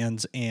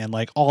Shadowlands and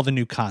like all the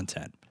new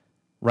content,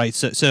 right?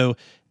 So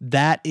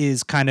that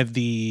is kind of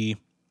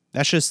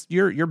that's just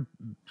your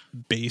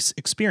base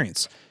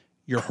experience.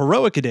 Your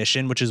heroic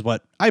edition, which is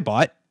what I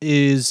bought,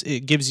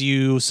 it gives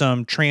you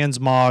some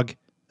transmog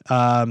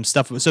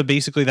stuff. So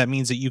basically that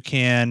means that you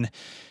can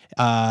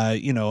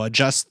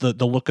adjust the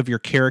look of your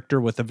character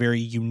with a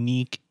very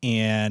unique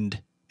and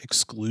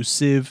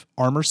exclusive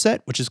armor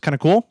set, which is kind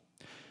of cool.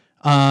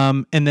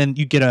 And then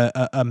you get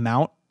a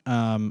mount,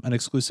 an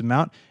exclusive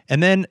mount.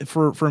 And then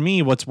for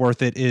me, what's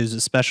worth it is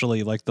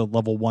especially like the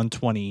level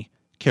 120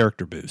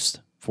 character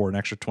boost for an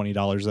extra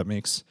 $20. That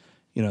makes,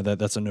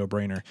 that's a no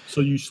brainer. So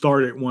you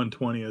start at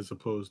 120 as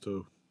opposed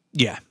to.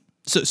 Yeah.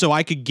 So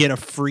I could get a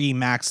free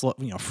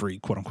free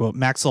quote unquote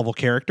max level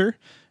character,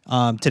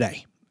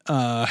 today.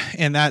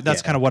 And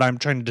that's kind of what I'm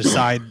trying to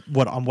decide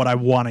what I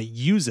want to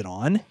use it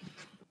on.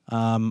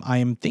 I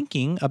am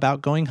thinking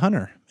about going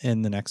Hunter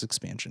in the next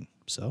expansion.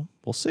 So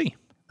we'll see.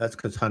 That's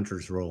because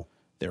Hunters rule.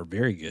 They're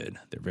very good.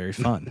 They're very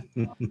fun.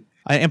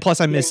 And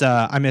plus I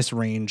miss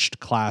ranged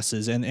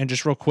classes. And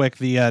just real quick,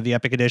 the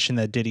epic edition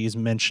that Diddy is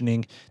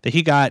mentioning that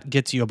he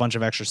gets you a bunch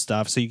of extra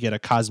stuff. So you get a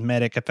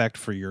cosmetic effect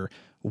for your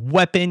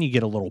weapon. You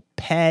get a little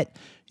pet.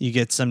 You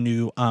get some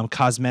new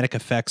cosmetic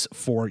effects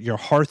for your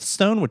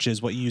Hearthstone, which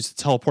is what you use to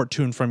teleport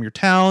to and from your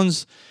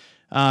towns.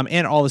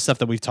 And all the stuff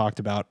that we've talked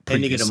about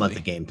previously. And you get a month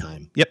of game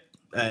time. Yep.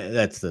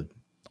 That's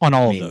on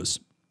all of those.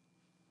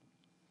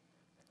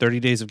 30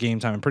 days of game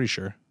time, I'm pretty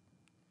sure.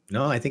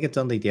 No, I think it's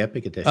only the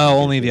epic edition. Oh,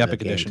 only the epic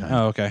edition.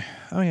 Oh, okay.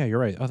 Oh, yeah, you're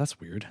right. Oh, that's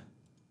weird.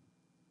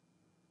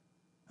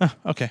 Oh,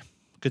 okay.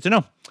 Good to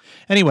know.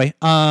 Anyway,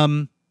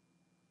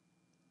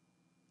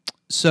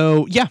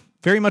 so yeah,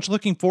 very much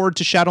looking forward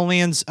to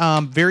Shadowlands.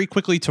 Very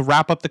quickly to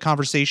wrap up the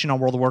conversation on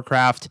World of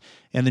Warcraft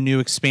and the new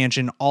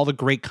expansion, all the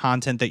great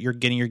content that you're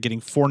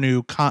getting 4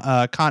 new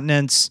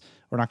continents,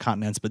 or not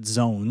continents, but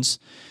zones.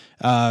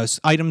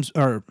 Items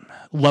or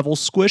level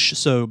squish,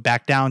 so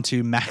back down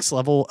to max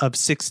level of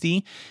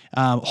 60.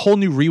 Whole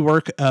new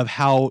rework of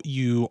how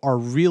you are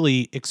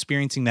really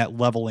experiencing that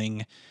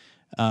leveling,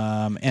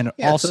 and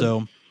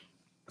also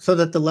so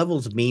that the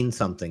levels mean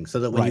something. So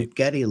that when you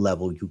get a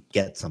level, you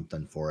get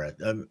something for it.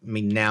 I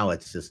mean, now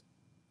it's just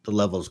the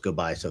levels go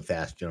by so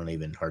fast you don't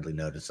even hardly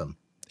notice them.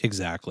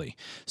 Exactly.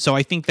 So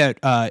I think that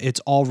it's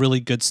all really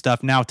good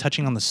stuff. Now,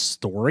 touching on the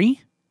story.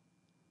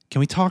 Can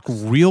we talk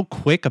real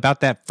quick about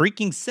that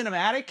freaking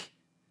cinematic?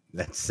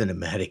 That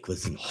cinematic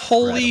was incredible.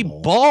 Holy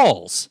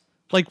balls.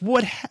 Like,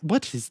 what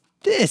is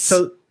this?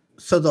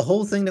 So the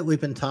whole thing that we've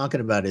been talking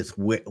about is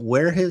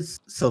where has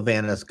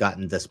Sylvanas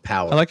gotten this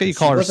power? I like that you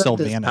call her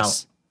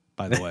Sylvanas,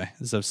 by the way.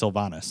 Instead of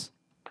Sylvanas.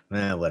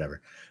 Whatever.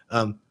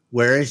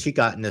 Where has she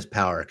gotten this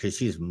power? Because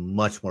she's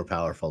much more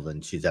powerful than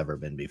she's ever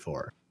been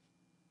before.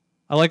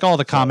 I like all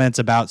the comments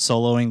about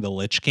soloing the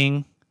Lich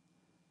King.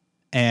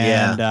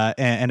 And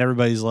and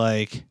everybody's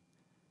like,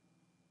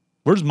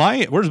 Where's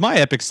my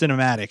epic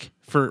cinematic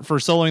for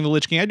soloing the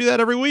Lich King? I do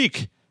that every week.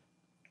 I'm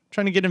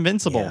trying to get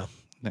invincible. Yeah.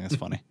 I think that's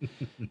funny.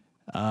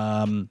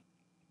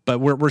 but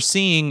we're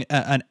seeing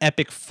an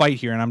epic fight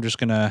here, and I'm just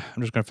gonna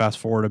fast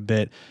forward a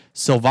bit.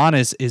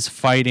 Sylvanas is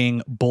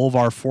fighting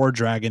Bolvar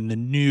Fordragon, the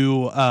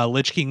new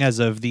Lich King as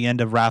of the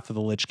end of Wrath of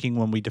the Lich King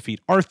when we defeat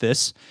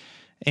Arthas.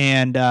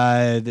 And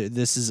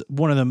this is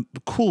one of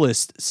the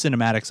coolest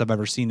cinematics I've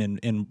ever seen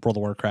in World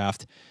of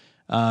Warcraft.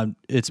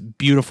 It's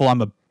beautiful.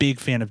 I'm a big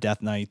fan of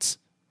Death Knights.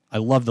 I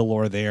love the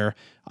lore there.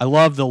 I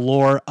love the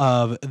lore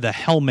of the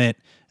helmet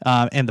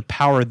and the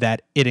power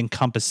that it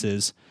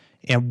encompasses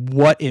and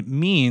what it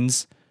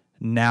means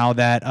now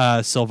that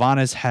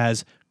Sylvanas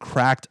has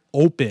cracked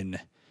open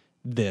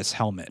this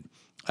helmet.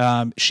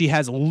 She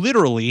has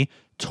literally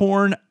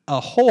torn a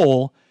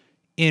hole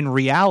in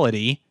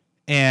reality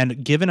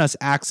and given us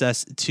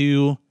access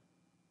to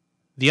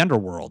the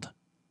underworld.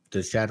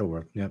 The shadow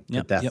world. Yep.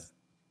 Yep.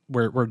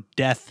 Where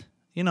death,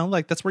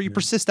 like that's where you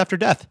persist after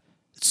death.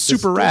 It's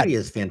super rad. The story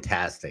is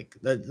fantastic.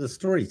 The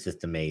story is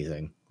just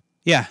amazing.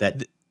 Yeah.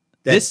 That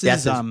this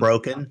death is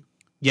broken.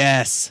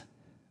 Yes.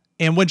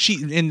 And when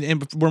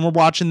and when we're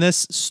watching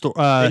this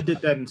they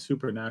did that in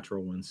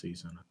Supernatural one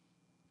season.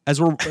 As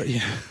we're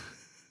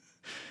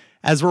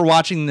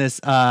watching this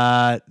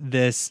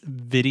this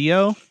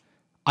video,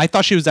 I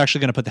thought she was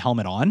actually going to put the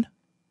helmet on.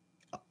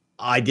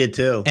 I did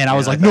too. And I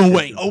was like, no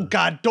way. Oh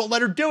God, don't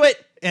let her do it.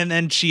 And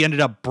then she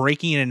ended up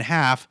breaking it in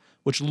half,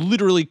 which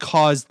literally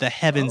caused the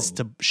heavens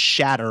to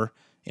shatter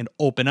and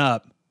open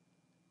up.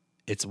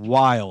 It's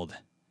wild.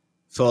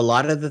 So a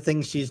lot of the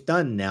things she's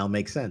done now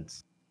make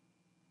sense.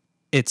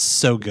 It's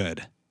so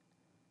good.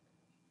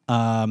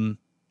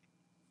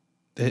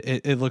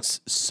 It looks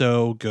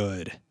so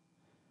good.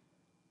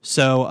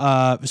 So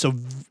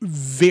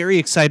very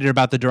excited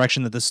about the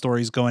direction that the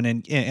story's going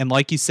in. And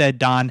like you said,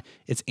 Don,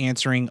 it's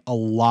answering a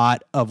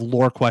lot of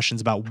lore questions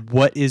about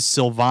what is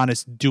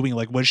Sylvanas doing?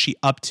 Like, what is she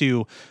up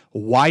to?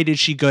 Why did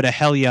she go to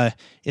Helya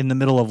in the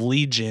middle of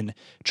Legion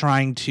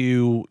trying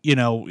to,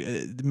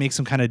 make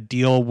some kind of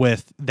deal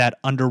with that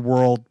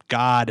underworld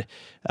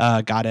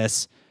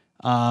goddess?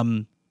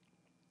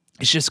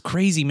 It's just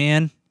crazy,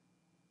 man.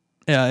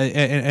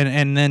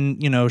 And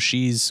then,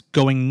 she's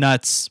going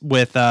nuts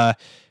with the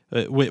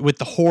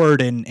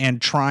Horde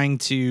and trying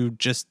to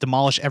just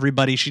demolish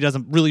everybody. She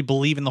doesn't really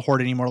believe in the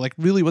Horde anymore. Like,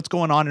 really, what's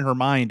going on in her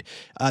mind?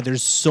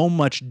 There's so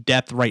much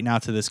depth right now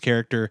to this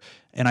character,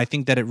 and I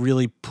think that it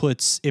really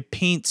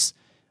paints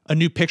a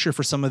new picture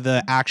for some of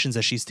the actions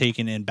that she's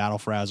taken in Battle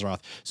for Azeroth.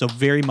 So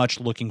very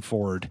much looking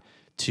forward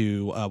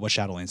to what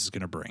Shadowlands is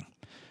going to bring.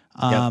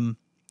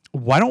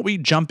 Why don't we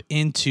jump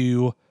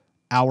into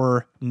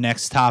our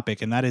next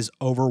topic, and that is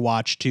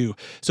Overwatch 2.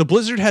 So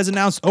Blizzard has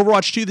announced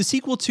Overwatch 2, the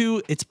sequel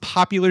to its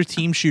popular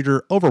team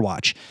shooter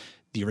Overwatch.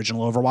 The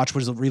original Overwatch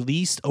was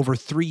released over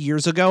 3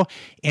 years ago,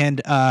 and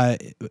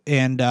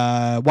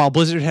while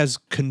Blizzard has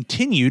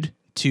continued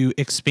to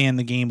expand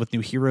the game with new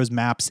heroes,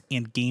 maps,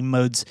 and game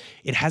modes,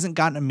 it hasn't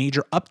gotten a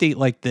major update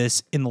like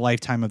this in the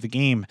lifetime of the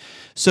game.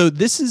 So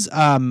this is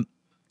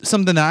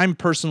something that I'm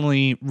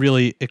personally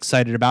really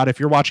excited about.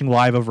 If you're watching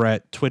live over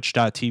at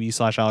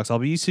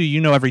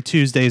twitch.tv/AlexAlbisu, every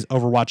Tuesday is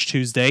Overwatch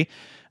Tuesday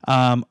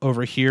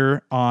over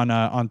here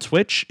on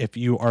Twitch. If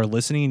you are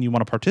listening and you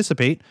want to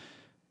participate,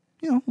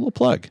 a little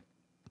plug.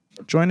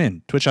 Join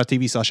in,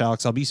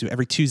 twitch.tv/AlexAlbisu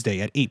every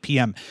Tuesday at 8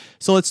 p.m.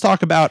 So let's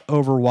talk about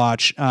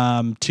Overwatch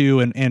 2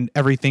 and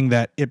everything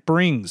that it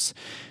brings.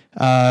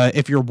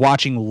 If you're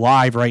watching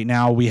live right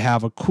now, we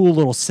have a cool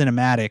little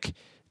cinematic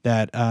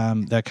that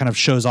kind of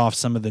shows off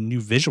some of the new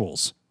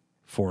visuals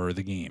for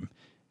the game.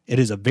 It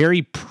is a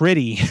very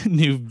pretty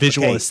new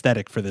visual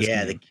aesthetic for this game.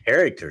 Yeah, the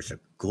characters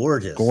are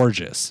gorgeous.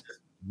 Gorgeous.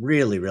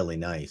 Really, really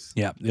nice.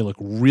 Yeah, they look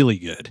really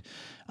good.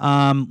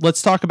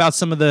 Let's talk about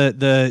some of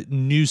the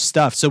new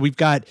stuff. So we've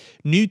got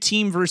new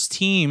team versus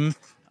team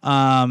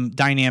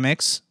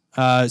dynamics.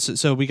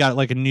 So we got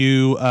like a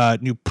new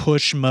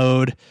push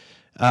mode.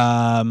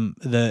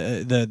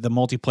 The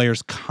multiplayer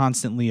is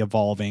constantly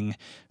evolving,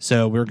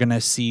 so we're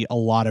gonna see a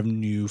lot of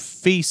new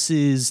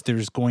faces.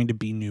 There's going to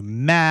be new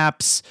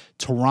maps: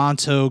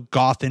 Toronto,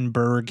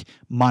 Gothenburg,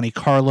 Monte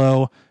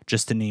Carlo,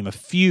 just to name a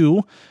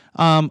few.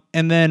 And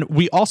then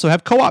we also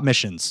have co-op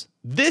missions.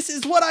 This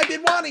is what I've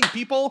been wanting,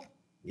 people.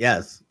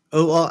 Yes.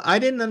 Oh well, I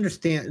didn't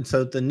understand.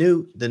 So the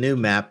new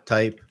map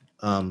type,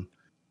 I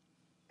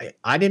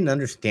didn't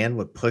understand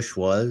what push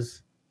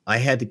was. I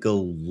had to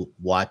go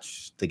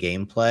watch the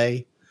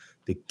gameplay.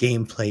 The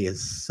gameplay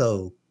is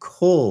so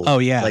cool. Oh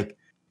yeah. Like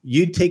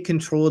you take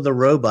control of the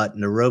robot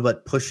and the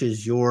robot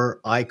pushes your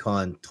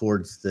icon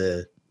towards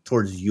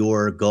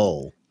your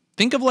goal.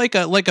 Think of like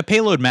a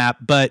payload map,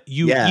 but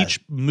you each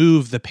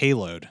move the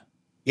payload.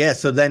 Yeah.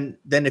 So then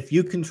if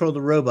you control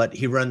the robot,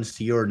 he runs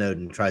to your node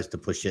and tries to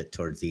push it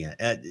towards the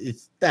end.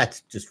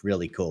 That's just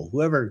really cool.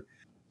 Whoever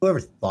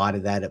thought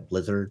of that at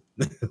Blizzard.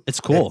 It's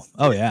cool.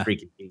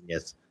 Freaking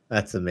genius.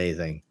 That's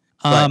amazing.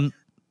 But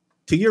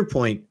to your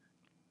point,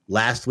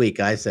 last week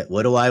I said,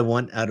 what do I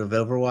want out of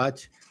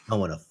Overwatch? I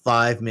want a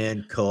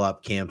 5-man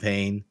co-op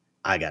campaign.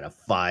 I got a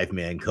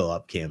 5-man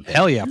co-op campaign.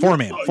 Hell yeah,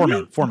 4-man.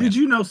 Did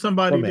you know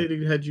somebody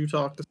had you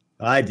talked to?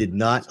 I did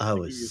not. I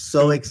was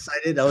so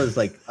excited. I was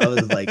like,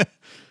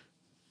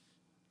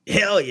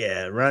 hell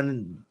yeah,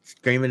 running,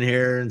 screaming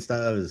here and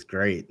stuff. It was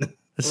great.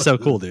 It's so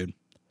cool, dude.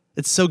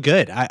 It's so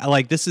good. I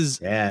like this is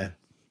Yeah.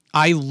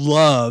 I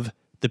love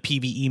the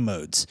PvE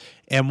modes.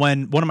 And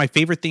one of my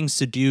favorite things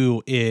to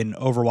do in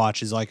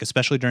Overwatch is like,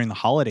 especially during the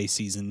holiday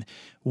season,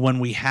 when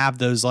we have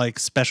those like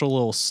special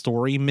little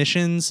story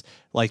missions,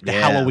 like the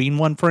Yeah. Halloween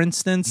one, for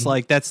instance,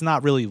 like that's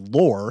not really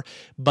lore,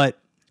 but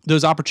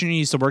those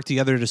opportunities to work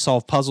together to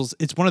solve puzzles.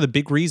 It's one of the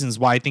big reasons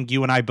why I think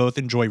you and I both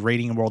enjoy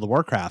raiding in World of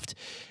Warcraft,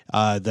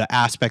 the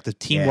aspect of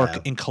teamwork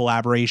Yeah. and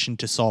collaboration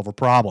to solve a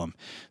problem.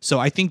 So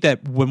I think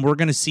that when we're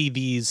going to see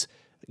these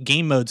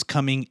game modes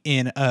coming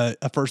in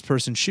a first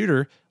person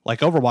shooter like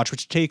Overwatch,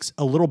 which takes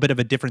a little bit of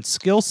a different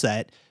skill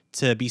set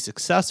to be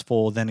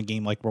successful than a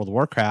game like World of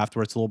Warcraft,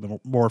 where it's a little bit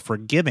more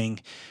forgiving,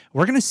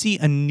 we're going to see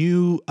a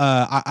new,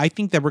 I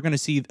think that we're going to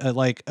see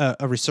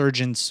a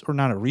resurgence, or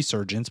not a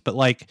resurgence, but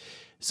like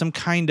some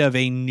kind of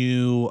a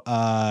new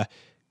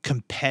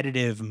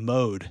competitive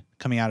mode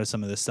coming out of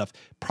some of this stuff,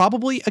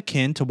 probably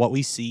akin to what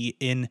we see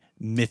in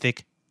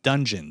Mythic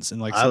Dungeons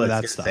and like I some of was that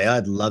gonna stuff. say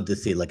I'd love to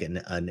see like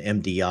an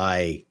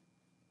MDI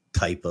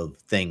type of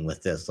thing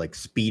with this, like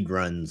speed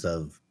runs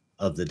of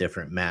the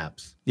different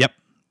maps.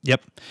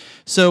 Yep.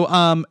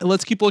 So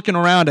let's keep looking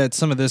around at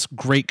some of this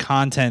great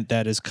content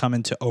that is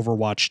coming to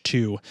Overwatch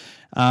 2.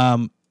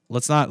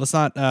 Let's not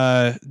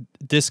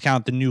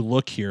discount the new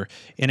look here.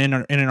 And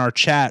in our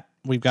chat,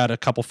 we've got a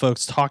couple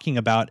folks talking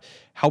about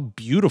how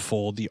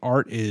beautiful the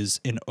art is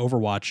in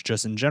Overwatch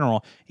just in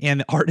general,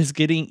 and the art is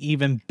getting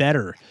even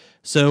better.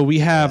 So we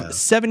have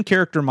 7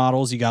 character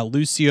models. You got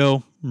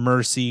Lucio,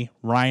 Mercy,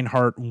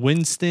 Reinhardt,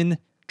 Winston,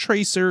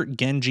 Tracer,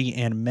 Genji,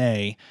 and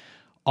Mei,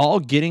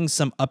 all getting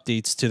some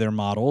updates to their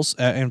models.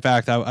 In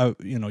fact,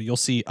 you'll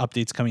see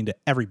updates coming to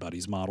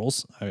everybody's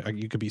models.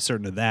 You could be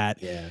certain of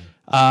that. Yeah.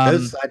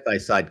 Those side by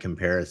side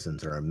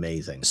comparisons are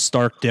amazing.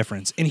 Stark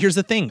difference. And here's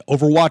the thing: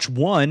 Overwatch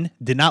 1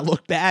 did not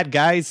look bad,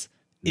 guys.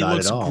 It Not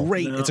looks at all.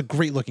 great. No. It's a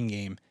great looking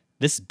game.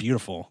 This is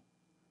beautiful.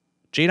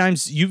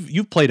 J-Dimes,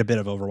 you've played a bit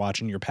of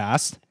Overwatch in your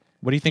past.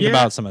 What do you think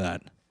about some of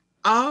that?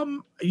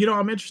 I'm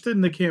interested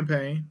in the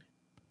campaign.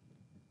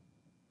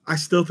 I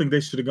still think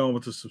they should have gone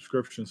with the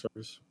subscription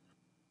service.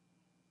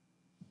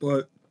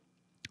 But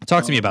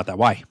Talk to me about that.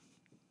 Why?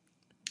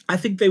 I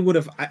think they would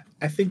have.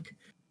 I think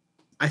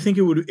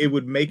it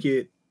would make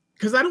it,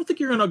 because I don't think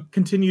you're going to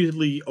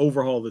continually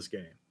overhaul this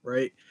game,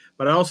 right?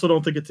 But I also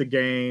don't think it's a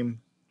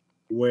game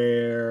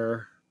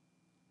where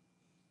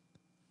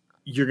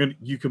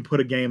you can put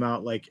a game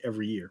out like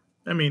every year.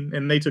 I mean,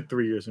 and they took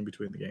 3 years in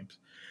between the games,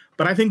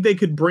 but I think they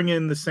could bring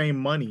in the same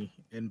money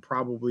and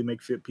probably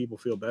make people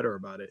feel better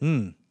about it.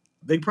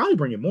 They'd probably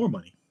bring in more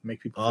money,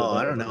 make people feel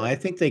better. I don't know. I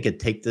think they could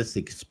take this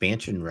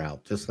expansion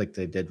route, just like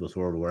they did with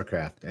World of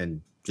Warcraft,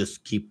 and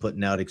just keep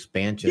putting out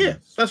expansions. Yeah,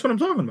 that's what I'm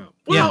talking about.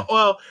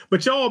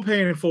 But y'all are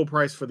paying full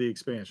price for the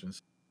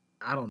expansions.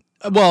 I don't.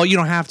 Well, you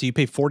don't have to. You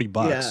pay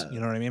 $40. Yeah. You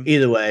know what I mean?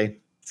 Either way,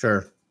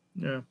 sure.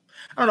 Yeah,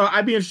 I don't know.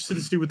 I'd be interested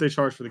to see what they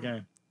charge for the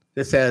game.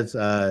 This has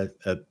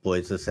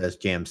boys. This has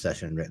Jam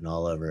Session written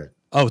all over it.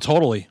 Oh,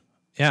 totally.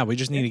 Yeah, we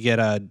just need to get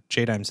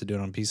J-Dimes to do it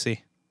on PC.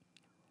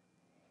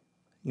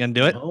 You gonna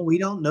do it? Oh, we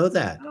don't know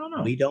that. I don't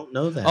know. We don't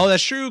know that. Oh,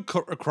 that's true.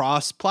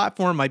 Cross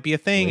platform might be a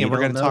thing, We and we're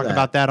don't going to know talk that.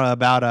 about that.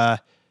 About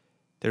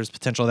there's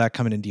potential of that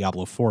coming in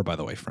Diablo 4, by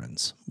the way,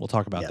 friends. We'll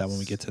talk about that when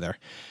we Yes. get to there.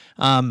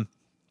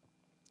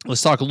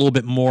 Let's talk a little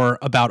bit more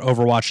about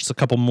Overwatch. Just a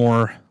couple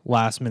more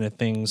last minute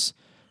things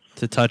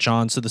to touch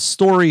on. So the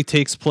story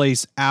takes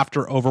place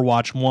after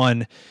Overwatch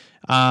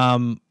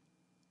 1,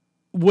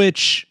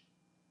 which.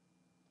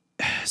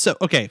 So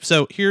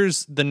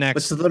here's the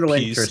next. It's a little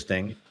piece.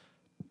 interesting.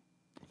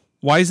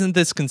 Why isn't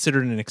this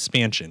considered an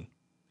expansion?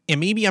 And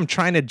maybe I'm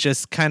trying to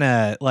just kind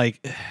of like,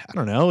 I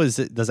don't know.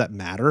 Does that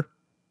matter?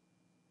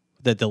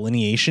 The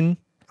delineation?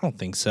 I don't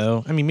think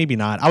so. I mean, maybe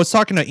not. I was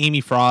talking to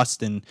Amy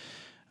Frost, and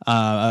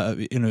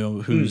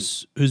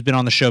who's been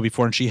on the show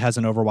before, and she has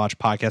an Overwatch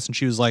podcast, and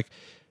she was like,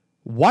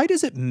 why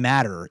does it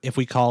matter if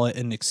we call it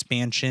an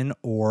expansion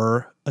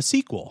or a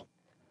sequel?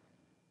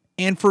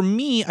 And for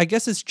me, I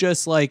guess it's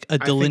just like a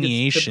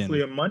delineation. I think it's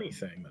typically a money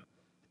thing, though.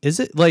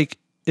 Is it like?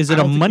 Is it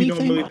a money you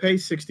thing? You normally pay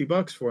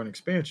 $60 for an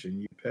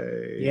expansion. You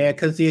pay. Yeah,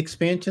 because the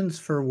expansions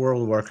for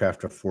World of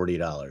Warcraft are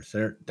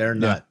 $40. They're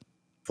not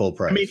full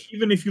price. I mean,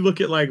 even if you look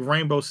at like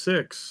Rainbow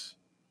Six,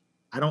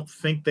 I don't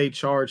think they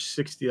charge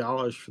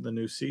 $60 for the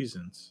new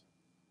seasons.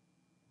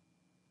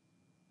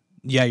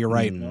 Yeah, you're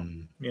right.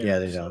 Yeah,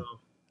 they don't.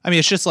 I mean,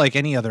 it's just like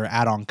any other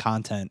add-on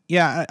content.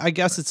 Yeah, I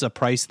guess it's a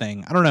price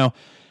thing. I don't know.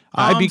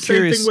 I'd be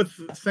curious.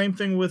 Same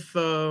thing with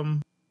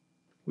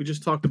we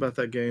just talked about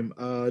that game,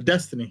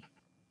 Destiny.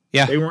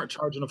 Yeah, they weren't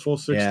charging a full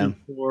 60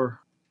 for.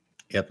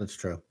 Yep, that's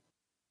true.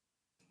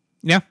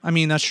 Yeah, I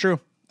mean that's true.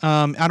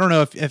 I don't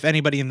know if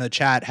anybody in the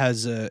chat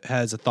has a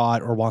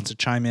thought or wants to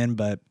chime in,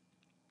 but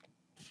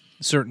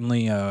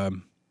certainly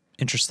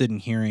interested in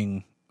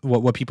hearing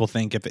what people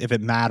think, if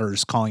it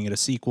matters calling it a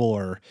sequel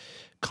or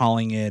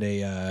calling it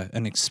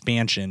an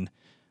expansion.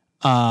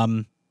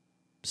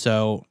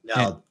 So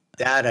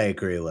that I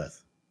agree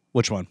with.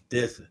 Which one?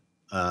 This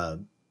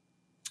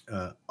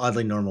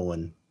Oddly Normal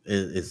One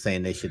is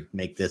saying they should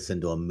make this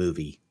into a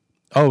movie.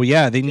 Oh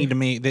yeah, they need to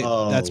make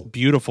that's Oh.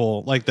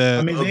 beautiful. Like the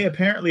I mean, they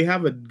apparently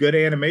have a good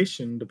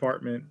animation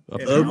department. in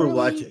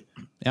Overwatch.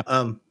 Yep.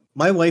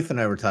 My wife and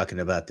I were talking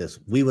about this.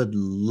 We would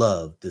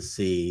love to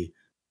see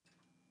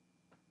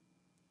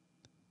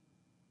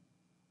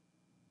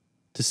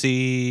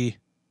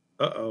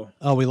Uh-oh.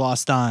 Oh, we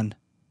lost Don.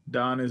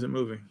 Don isn't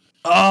moving.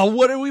 Oh,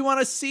 what do we want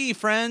to see,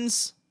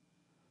 friends?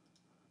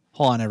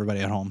 Hold on,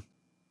 everybody at home.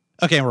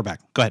 Okay, we're back.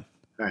 Go ahead.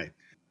 All right.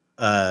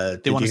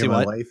 They want to see my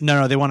what? wife?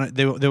 No, they want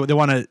to. They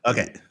want to.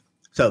 Okay.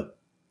 So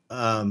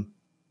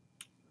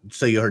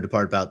you heard the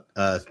part about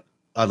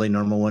Oddly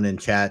Normal One in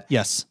chat.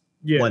 Yes.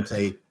 Yeah. Wants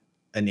an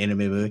anime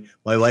movie.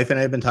 My wife and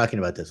I have been talking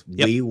about this.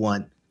 Yep. We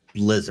want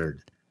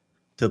Blizzard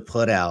to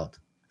put out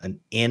an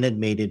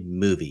animated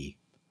movie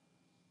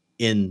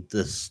in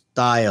the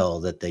style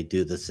that they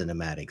do the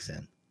cinematics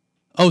in.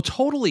 Oh,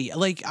 totally.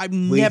 Like I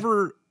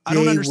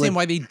don't understand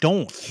why they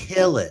don't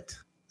kill it.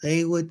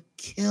 They would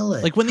kill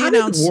it. Like when they How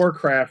announced did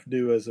Warcraft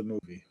do as a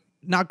movie?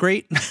 not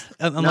great,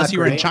 unless Not you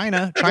were in great.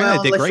 China.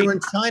 Well, did unless great. you were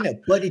in China,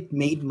 but it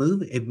made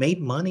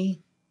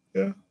money.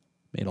 Yeah.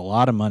 Made a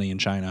lot of money in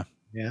China.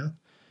 Yeah.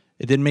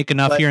 It didn't make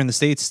enough But- here in the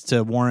States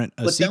to warrant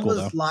a But sequel,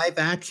 that was though. live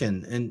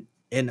action,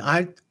 and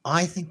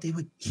I think they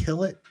would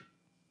kill it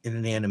in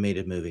an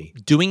animated movie.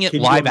 Doing it Can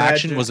you live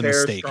action imagine was a Tara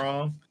mistake.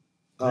 Strong,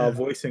 Yeah.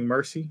 voicing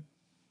Mercy?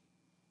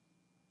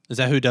 Is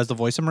that who does the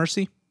voice of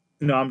Mercy?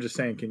 No, I'm just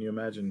saying. Can you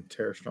imagine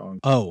Tara Strong?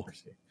 Oh,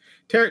 Mercy?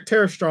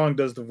 Tara Strong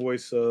does the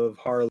voice of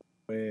Harley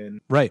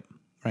Quinn, right.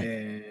 Right.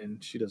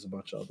 and she does a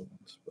bunch of other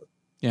ones. But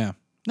Yeah.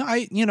 No,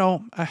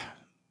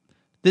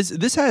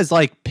 this has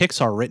like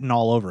Pixar written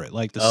all over it.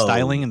 Like the Oh,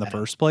 styling in the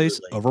first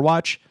place, absolutely.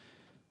 Overwatch.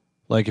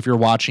 Like if you're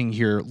watching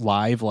here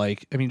live,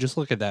 like I mean, just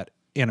look at that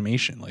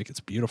animation. Like it's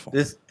beautiful.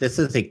 This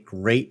is a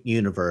great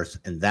universe,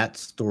 and that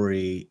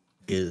story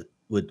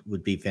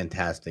would be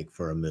fantastic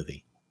for a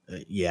movie.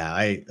 Yeah,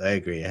 I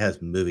agree. It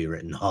has movie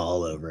written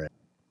all over it.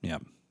 Yeah.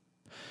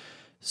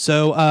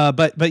 So,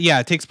 but yeah,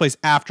 it takes place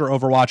after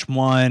Overwatch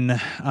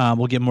 1.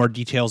 We'll get more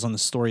details on the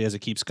story as it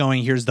keeps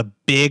going. Here's the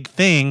big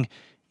thing.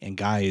 And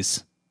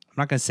guys, I'm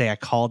not going to say I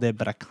called it,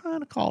 but I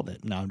kind of called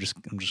it. No, I'm just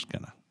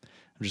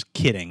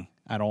kidding.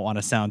 I don't want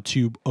to sound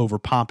too over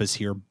pompous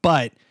here,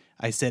 but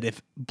I said,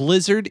 if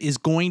Blizzard is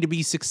going to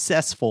be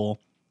successful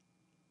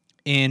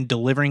in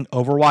delivering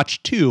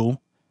Overwatch 2,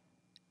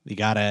 you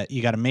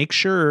gotta make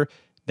sure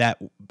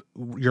that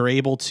you're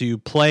able to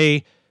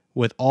play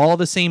with all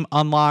the same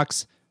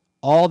unlocks,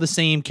 all the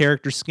same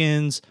character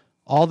skins,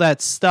 all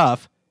that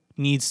stuff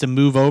needs to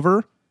move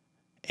over.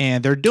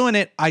 And they're doing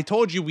it. I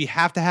told you we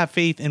have to have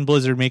faith in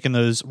Blizzard making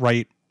those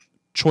right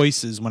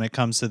choices when it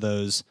comes to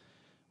these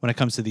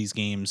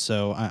games.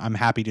 So I'm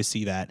happy to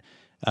see that.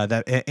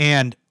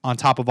 And on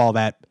top of all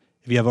that,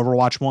 if you have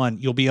Overwatch 1,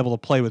 you'll be able to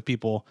play with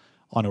people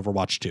on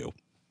Overwatch 2.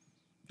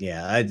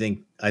 Yeah, I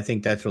think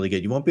that's really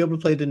good. You won't be able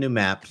to play the new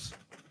maps.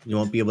 You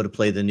won't be able to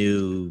play the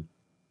new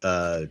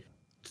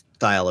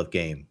style of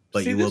game,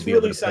 but See, you will this be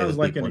able really to play sounds with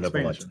like people an on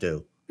Overwatch expansion.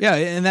 too. Yeah,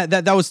 and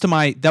that was to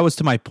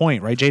my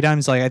point, right?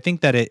 J-Dime's like, I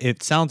think that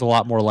it sounds a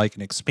lot more like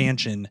an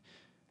expansion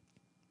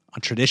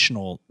on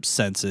traditional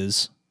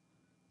senses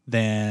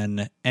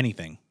than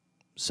anything.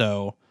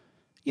 So,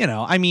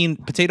 I mean,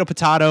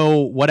 potato,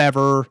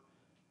 whatever.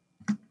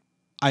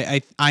 I'm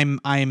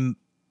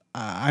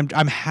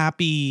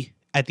happy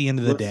at the end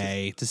of the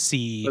day to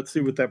see. let's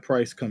see what that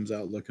price comes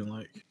out looking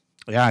like.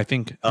 Yeah, I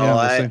think. Oh, Yeah,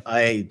 we'll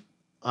see.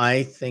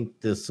 I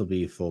think this will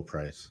be full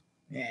price.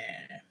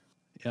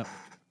 Yeah.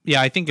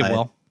 Yeah, I think it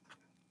will.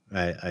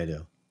 I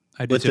do.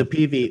 I do With too.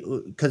 the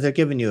PV, because they're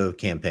giving you a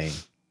campaign.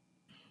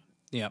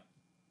 Yep.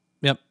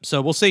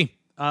 So we'll see.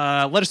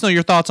 Let us know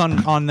your thoughts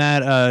on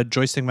that.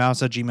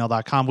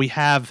 joystickmouse@gmail.com. We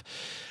have.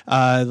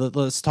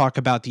 Let's talk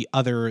about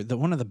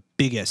one of the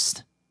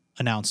biggest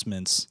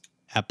announcements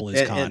at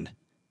BlizzCon.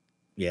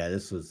 Yeah,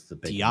 this was the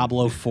big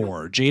Diablo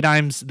 4.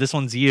 J-Dimes, this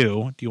one's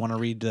you. Do you want to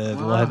read the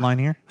little headline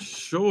here?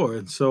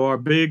 Sure. So our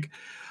big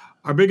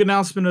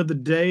announcement of the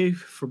day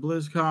for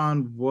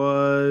BlizzCon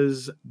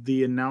was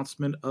the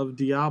announcement of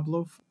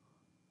Diablo.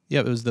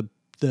 Yeah, it was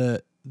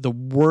the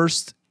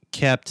worst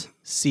kept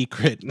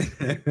secret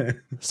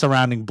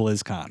surrounding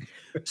BlizzCon.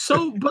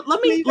 So, but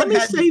let me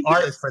say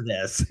this. for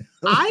this.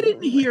 I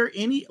didn't hear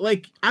any,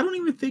 I don't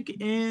even think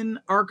in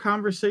our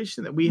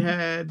conversation that we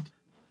had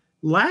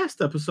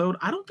last episode,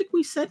 I don't think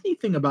we said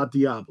anything about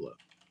Diablo.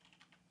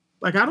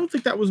 I don't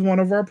think that was one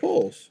of our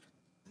polls.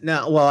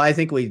 No, well, I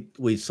think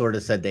we sort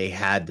of said they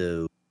had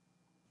to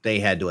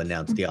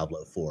announce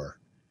Diablo 4.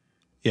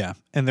 Yeah,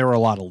 and there were a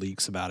lot of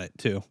leaks about it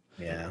too.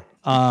 Yeah.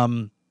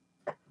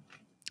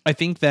 I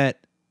think that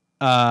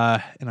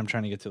and I'm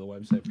trying to get to the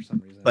website for some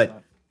reason.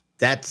 But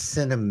that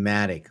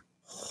cinematic,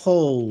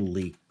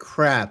 holy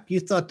crap. You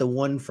thought the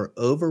one for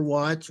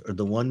Overwatch or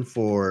the one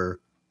for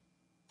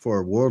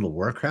World of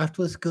Warcraft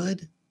was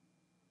good?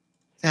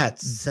 That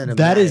cinematic.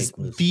 That is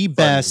was the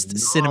best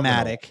phenomenal.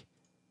 cinematic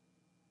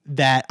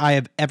that I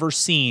have ever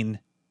seen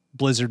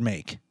Blizzard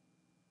make.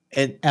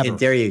 And ever.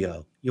 there you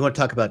go. You want to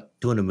talk about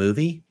doing a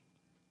movie?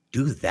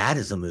 do that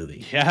as a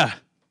movie. Yeah.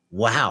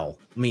 Wow.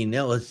 I mean,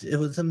 it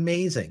was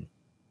amazing.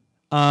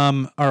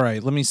 All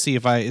right. Let me see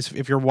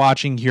if you're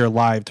watching here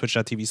live,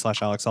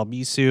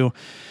 twitch.tv/AlexAlbisu.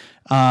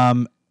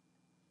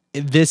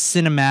 This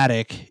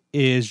cinematic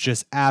is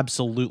just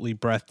absolutely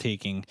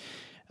breathtaking.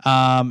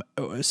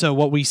 So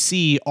what we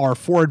see are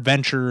 4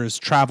 adventurers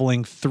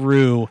traveling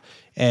through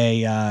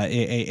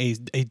a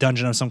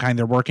dungeon of some kind.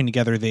 They're working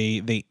together.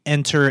 They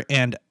enter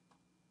and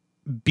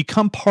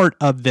become part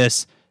of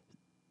this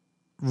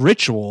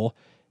ritual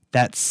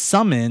that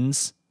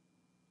summons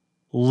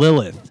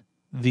Lilith,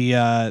 the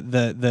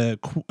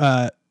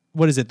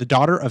what is it? The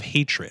daughter of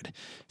hatred.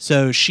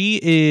 So she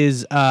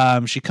is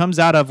she comes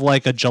out of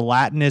like a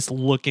gelatinous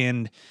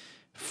looking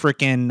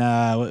freaking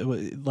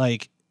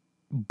like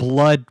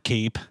blood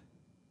cape,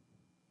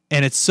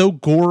 and it's so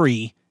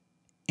gory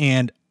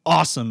and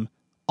awesome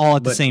all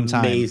at the same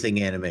time.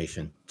 Amazing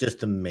animation.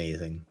 Just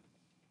amazing.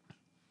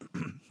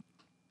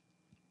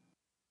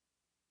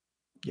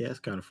 Yeah, it's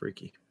kind of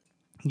freaky.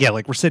 Yeah,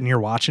 like we're sitting here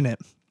watching it.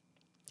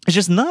 It's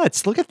just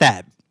nuts. Look at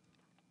that.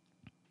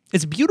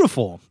 It's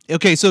beautiful.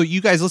 Okay, so you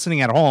guys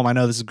listening at home, I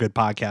know this is good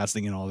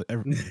podcasting and all.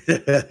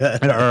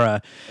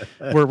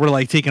 We're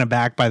like taken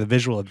aback by the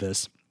visual of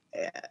this.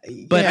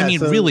 But yeah, I mean,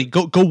 really,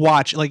 go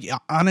watch. Like,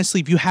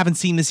 honestly, if you haven't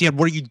seen this yet,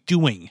 what are you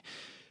doing?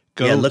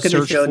 Go look in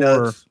the show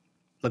notes.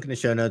 Look in the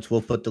show notes.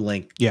 We'll put the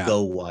link. Yeah.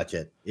 Go watch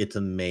it. It's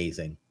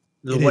amazing.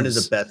 It one is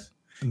of the best.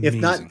 amazing.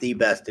 If not the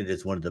best, it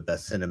is one of the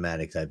best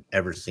cinematics I've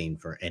ever seen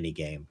for any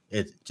game.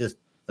 It's just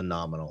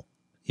phenomenal.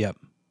 Yep.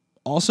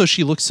 Also,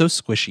 she looks so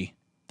squishy,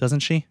 doesn't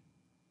she?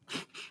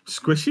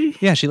 Squishy?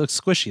 Yeah, she looks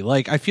squishy.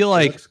 Like, I feel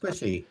like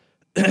squishy.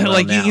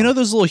 like you know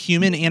those little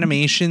human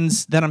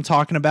animations that I'm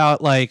talking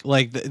about, like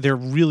they're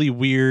really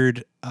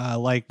weird,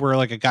 like where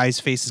like a guy's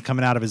face is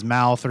coming out of his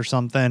mouth or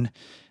something.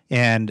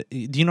 And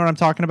do you know what I'm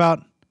talking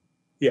about?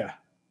 Yeah.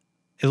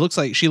 It looks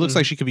like she looks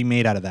like she could be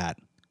made out of that.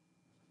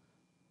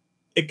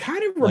 It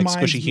kind of Like reminds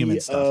squishy human me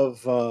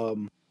stuff.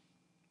 of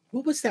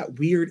what was that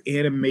weird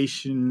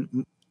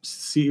animation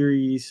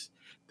series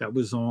that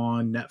was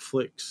on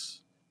Netflix,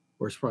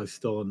 or it's probably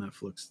still on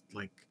Netflix,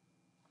 like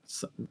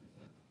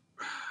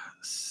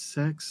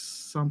sex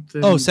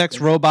something. Oh, sex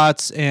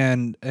robots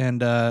and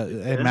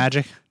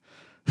magic.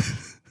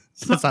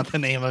 That's not the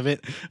name of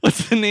it.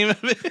 What's the name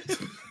of it?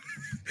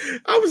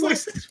 I was like,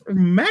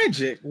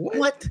 magic.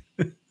 What?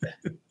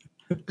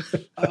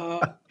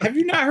 Have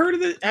you not heard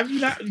of it? Have you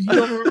not? You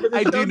don't remember this?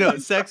 I do know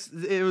sex.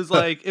 It was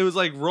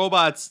like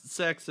robots,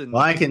 sex, and.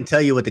 Well, I can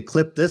tell you what the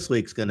clip this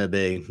week's gonna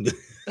be.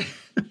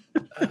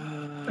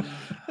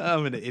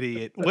 I'm an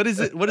idiot. What is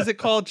it? What is it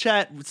called?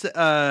 Chat.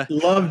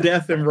 Love,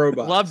 Death, and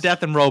Robots. Love,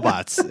 Death, and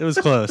Robots. It was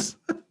close.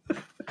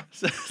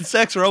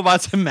 Sex,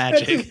 robots, and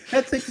magic.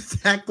 That's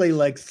exactly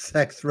like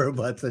sex,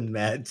 robots, and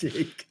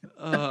magic.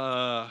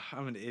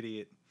 I'm an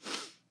idiot.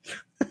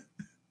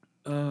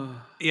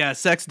 Yeah,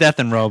 sex, death,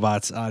 and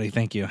robots. Audie,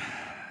 thank you.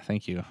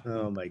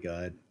 Oh my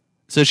god.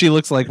 So she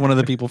looks like one of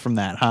the people from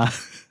that, huh?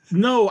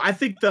 No, I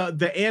think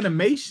the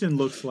animation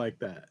looks like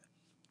that.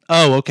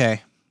 Oh,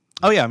 okay.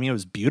 Oh yeah, I mean it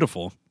was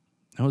beautiful.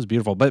 It was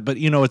beautiful, but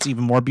you know it's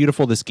even more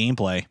beautiful. This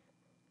gameplay.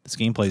 This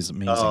gameplay is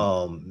amazing.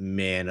 Oh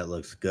man, it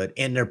looks good,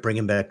 and they're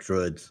bringing back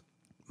druids.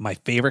 My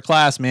favorite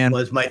class, man.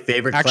 Was my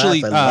favorite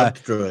Actually, class. I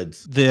loved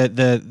druids.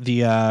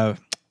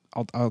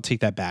 I'll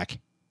take that back.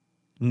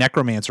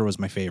 Necromancer was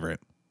my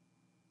favorite,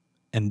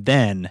 and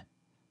then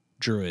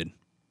Druid,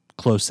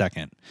 close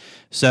second.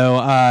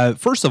 So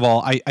first of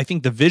all, I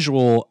think the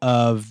visual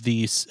of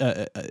these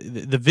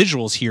the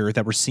visuals here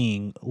that we're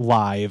seeing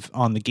live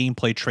on the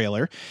gameplay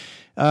trailer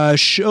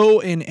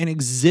show and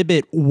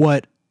exhibit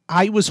what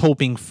I was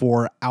hoping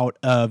for out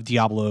of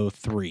Diablo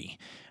 3.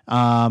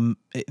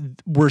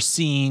 We're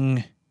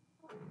seeing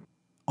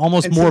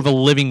almost more of a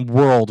living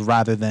world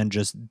rather than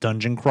just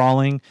dungeon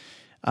crawling.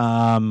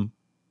 And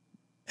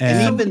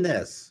even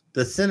this,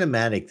 the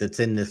cinematic that's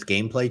in this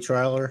gameplay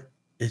trailer,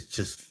 is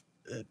just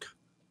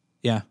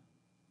yeah.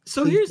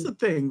 So here's the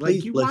thing: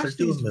 like you watch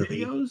these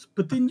movie. videos,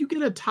 but then you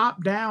get a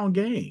top-down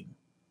game.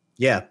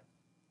 Yeah.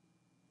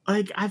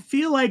 Like I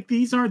feel like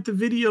these aren't the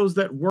videos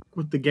that work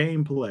with the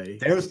gameplay.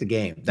 There's the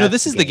game. No,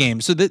 this is the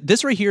game. So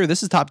this right here,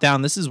 this is top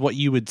down. This is what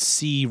you would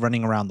see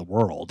running around the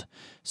world.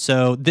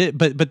 So,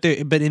 but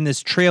in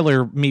this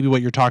trailer, maybe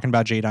what you're talking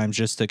about, J-Dimes,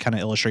 just to kind of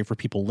illustrate for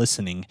people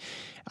listening,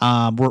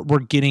 we're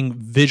getting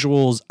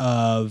visuals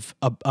of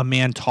a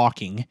man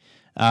talking,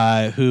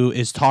 who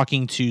is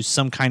talking to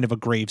some kind of a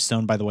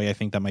gravestone. By the way, I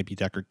think that might be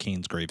Deckard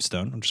Cain's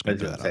gravestone. I'm just going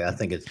to throw that out. I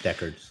think it's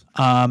Deckard's.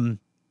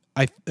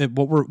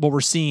 What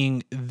we're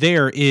seeing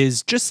there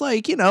is just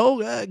like, you know,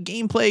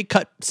 gameplay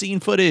cut scene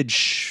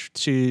footage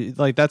to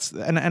like that's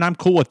and I'm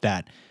cool with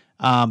that.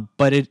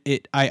 But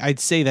I'd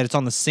say that it's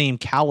on the same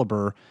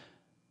caliber.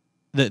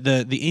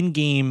 The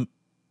in-game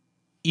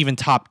even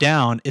top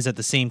down is at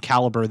the same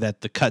caliber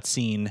that the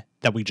cutscene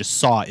that we just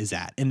saw is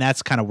at. And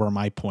that's kind of where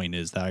my point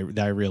is that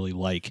I really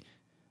like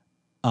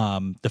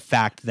the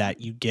fact that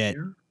you get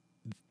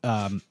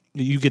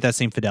that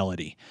same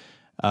fidelity.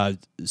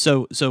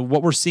 So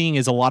what we're seeing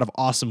is a lot of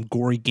awesome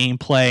gory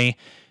gameplay.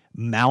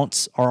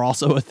 Mounts are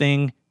also a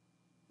thing.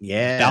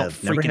 Yeah, About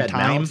I've never freaking had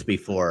time. mounts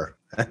before.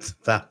 That's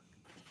about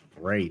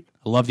great.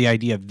 I love the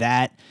idea of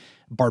that.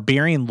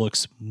 Barbarian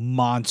looks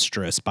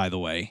monstrous, by the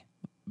way.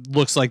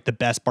 Looks like the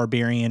best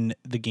barbarian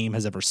the game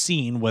has ever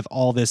seen, with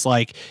all this,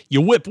 like,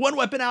 you whip one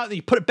weapon out and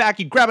you put it back,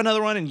 you grab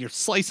another one and you're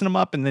slicing them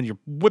up, and then you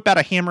whip out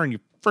a hammer and you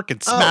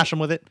freaking smash them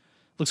with it.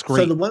 Looks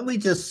great. So the one we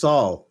just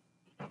saw,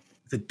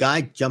 the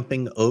guy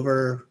jumping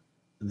over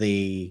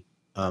the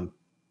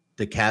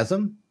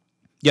chasm.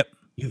 Yep.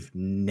 You've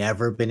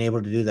never been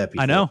able to do that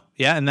before. I know.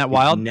 Yeah, and that You've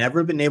wild.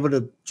 never been able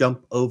to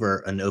jump over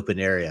an open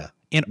area.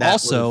 And That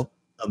also was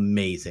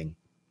amazing.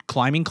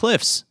 climbing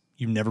cliffs.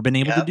 You've never been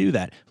able to do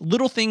that.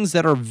 Little things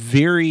that are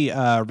very,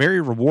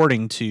 very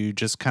rewarding to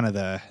just kind of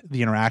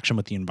the interaction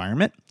with the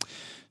environment.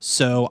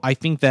 So I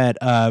think that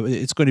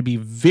it's going to be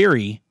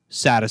very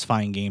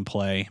satisfying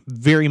gameplay.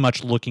 Very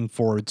much looking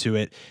forward to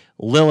it.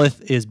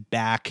 Lilith is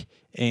back,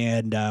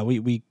 and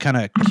we kind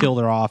of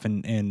killed her off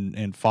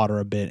and fought her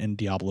a bit in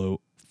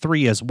Diablo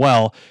 3 as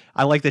well.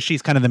 I like that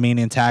she's kind of the main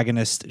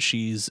antagonist.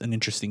 She's an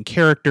interesting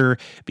character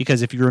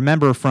because if you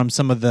remember from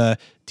some of the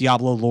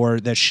Diablo lore,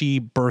 that she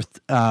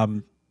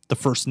birthed the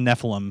first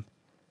Nephilim.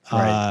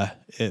 Right.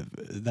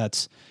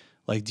 That's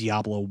like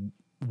Diablo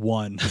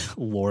 1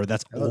 lore.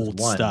 That's old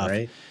stuff.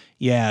 Right?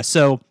 Yeah,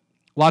 so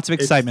lots of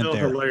excitement it's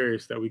still there.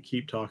 Hilarious that we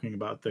keep talking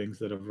about things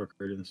that have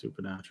occurred in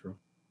Supernatural.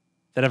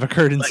 That have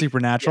occurred in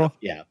Supernatural.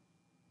 Yeah.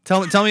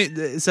 Tell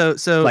me. So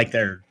Like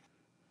they're.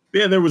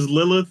 Yeah, there was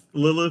Lilith.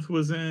 Lilith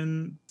was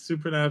in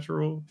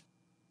Supernatural.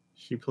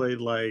 She played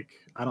like,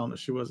 I don't know.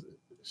 She was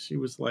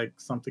like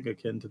something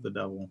akin to the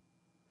devil.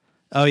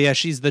 Oh yeah,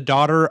 she's the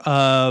daughter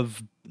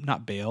of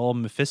not Baal,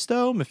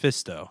 Mephisto.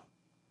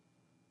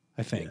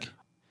 I think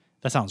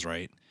that sounds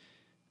right.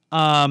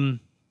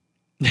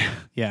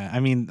 Yeah, I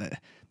mean,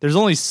 there's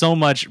only so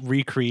much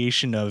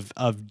recreation of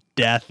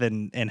death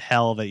and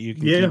hell that you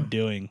can keep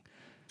doing.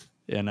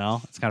 You know,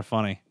 it's kind of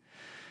funny.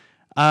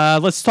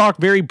 Let's talk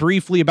very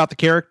briefly about the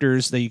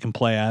characters that you can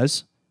play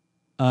as.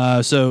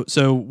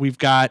 So we've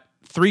got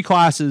 3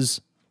 classes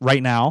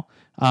right now.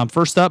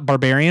 First up,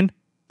 Barbarian.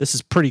 This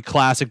is pretty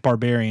classic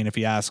Barbarian, if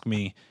you ask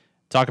me.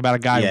 Talk about a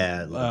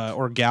guy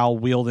or gal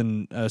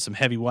wielding some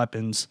heavy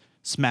weapons,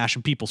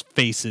 smashing people's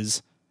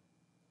faces.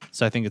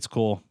 So I think it's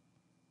cool.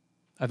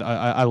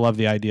 I love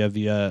the idea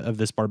of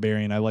this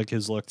Barbarian. I like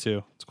his look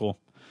too. It's cool.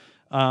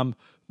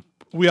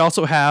 We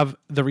also have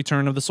the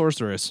return of the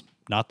Sorceress,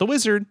 not the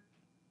Wizard.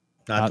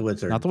 Not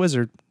the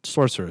wizard.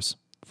 Sorceress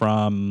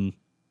from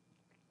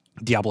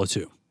Diablo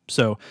 2.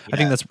 So I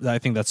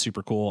think that's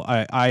super cool.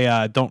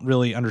 I don't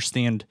really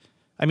understand.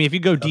 I mean, if you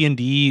go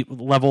D&D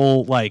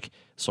level, like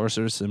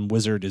Sorceress and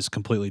Wizard is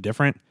completely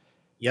different.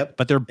 Yep.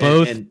 But they're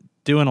both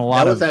doing a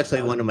lot of. That was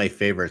actually one of my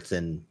favorites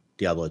in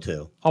Diablo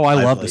 2. Oh, I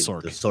love the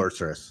Sorc. The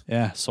Sorceress.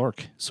 Yeah,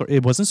 Sorc.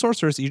 It wasn't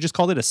Sorceress. You just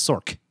called it a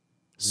Sorc.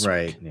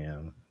 Right. Yeah.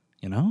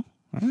 You know.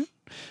 All right.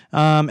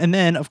 And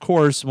then, of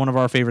course, one of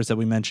our favorites that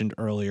we mentioned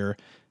earlier,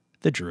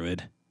 the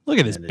Druid. Look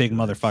at this big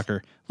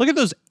motherfucker. Look at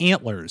those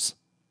antlers.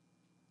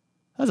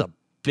 That's a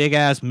big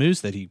ass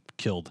moose that he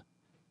killed.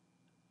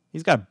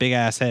 He's got a big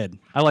ass head.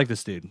 I like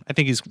this dude. I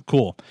think he's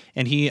cool.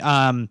 And he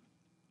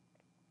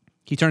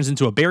turns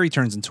into a bear. He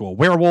turns into a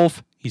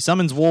werewolf. He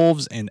summons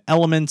wolves and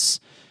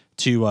elements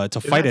to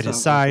fight at his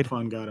side. Like a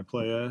fun guy to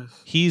play as.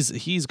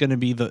 He's going to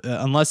be the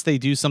unless they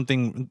do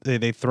something,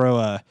 they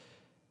throw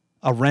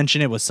a wrench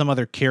in it with some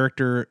other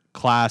character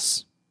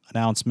class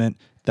announcement.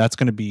 That's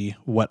going to be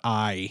what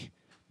I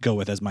go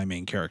with as my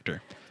main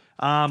character.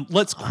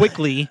 Let's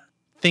quickly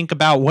think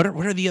about what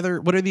are the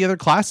other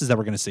classes that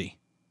we're going to see.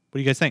 What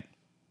do you guys think?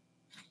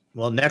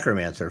 Well,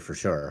 Necromancer for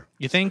sure.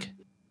 You think?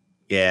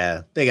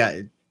 Yeah,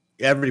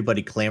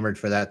 everybody clamored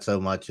for that so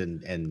much,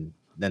 and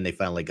then they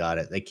finally got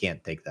it. They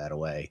can't take that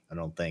away. I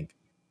don't think.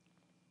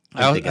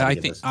 I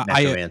think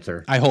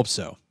Necromancer. I hope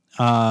so.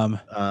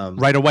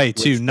 Right away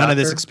too. None Doctor? of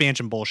this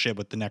expansion bullshit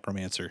with the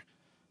Necromancer.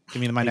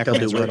 Give me my They'll do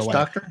Necromancer right Witch away.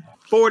 Doctor?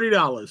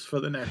 $40 for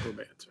the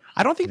Necromancer.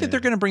 I don't think that they're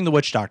going to bring the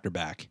Witch Doctor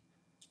back.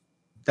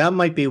 That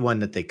might be one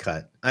that they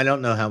cut. I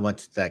don't know how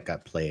much that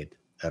got played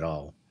at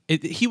all.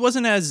 He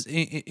wasn't as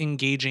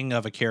engaging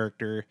of a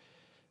character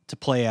to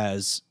play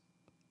as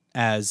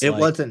It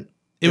wasn't.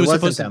 It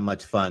wasn't that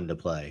much fun to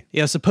play.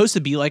 Yeah, it was supposed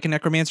to be like a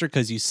Necromancer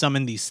because you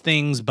summon these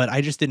things, but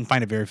I just didn't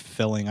find it very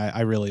fulfilling.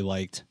 I really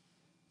liked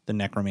the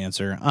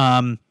Necromancer.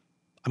 I'm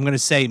going to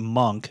say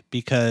Monk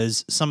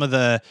because some of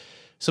the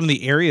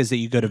areas that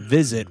you go to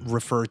visit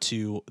refer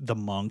to the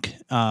monk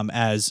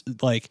as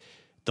like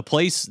the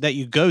place that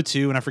you go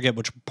to, and I forget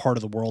which part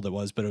of the world it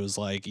was, but it was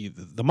like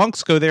the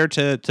monks go there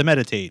to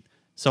meditate.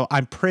 So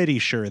I'm pretty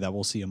sure that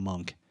we'll see a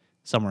monk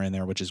somewhere in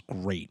there, which is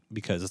great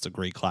because it's a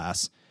great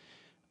class.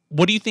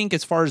 What do you think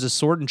as far as a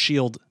sword and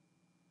shield,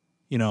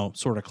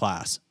 sort of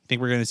class? Think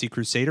we're going to see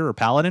Crusader or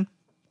Paladin?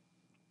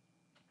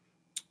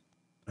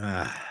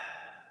 What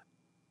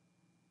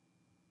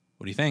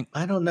do you think?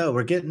 I don't know.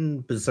 We're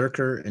getting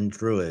Berserker and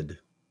Druid.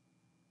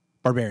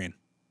 Barbarian.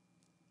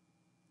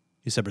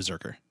 You said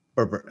Berserker.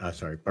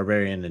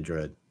 Barbarian and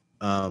Druid.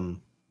 I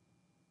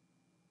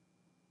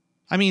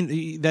I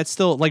mean, that's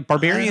still like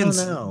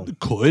barbarians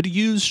could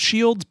use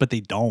shields, but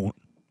they don't.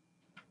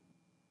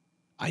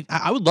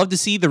 I would love to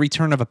see the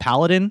return of a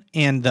paladin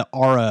and the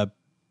aura,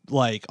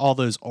 like all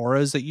those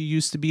auras that you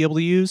used to be able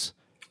to use.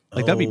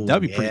 Like that'd be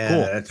pretty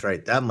cool. That's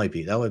right. That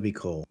would be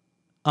cool.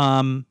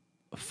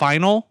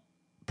 Final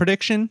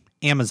prediction: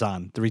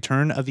 Amazon, the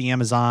return of the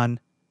Amazon,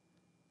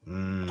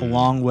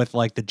 along with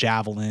like the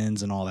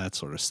javelins and all that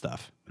sort of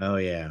stuff. Oh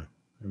yeah,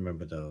 I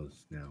remember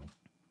those now.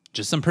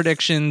 Just some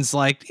predictions,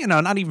 like, you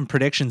know, not even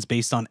predictions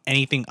based on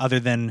anything other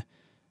than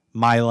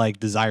my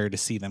like desire to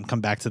see them come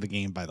back to the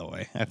game. By the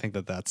way, I think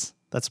that's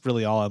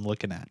really all I'm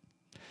looking at.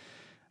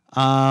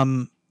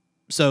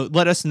 So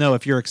let us know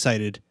if you're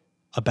excited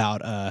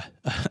about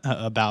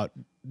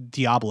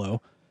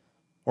Diablo,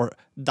 or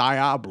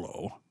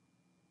Diablo,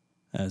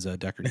 as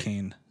Deckard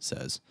Cain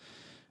says.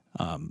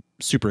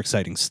 Super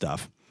exciting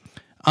stuff.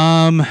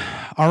 All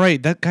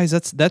right, guys,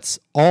 that's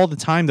all the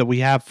time that we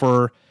have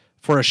for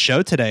a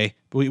show today.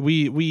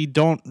 We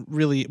don't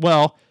really,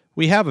 well,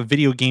 we have a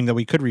video game that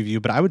we could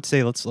review, but I would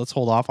say let's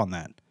hold off on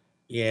that.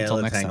 Yeah,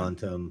 let's hang on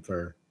to them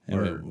for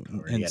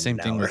and same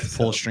thing with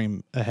full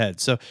stream ahead.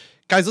 So,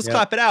 guys, let's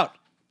clap it out.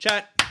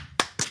 Chat.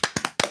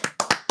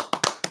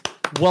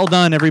 Well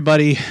done,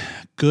 everybody.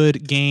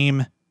 Good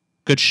game,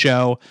 good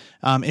show.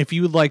 If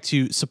you would like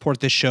to support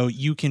this show,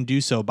 you can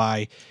do so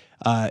by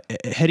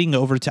heading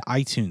over to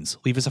iTunes.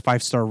 Leave us a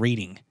 5-star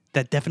rating.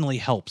 That definitely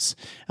helps.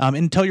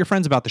 And tell your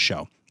friends about the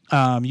show.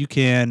 You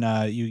can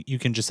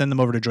just send them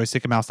over to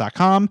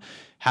joystickandmouse.com,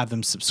 have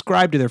them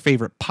subscribe to their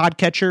favorite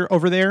podcatcher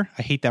over there.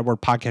 I hate that word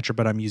podcatcher,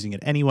 but I'm using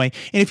it anyway.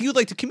 And if you'd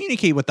like to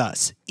communicate with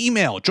us,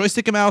 email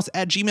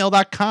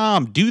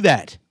joystickandmouse@gmail.com. Do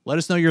that. Let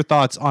us know your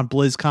thoughts on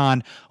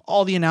BlizzCon,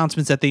 all the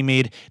announcements that they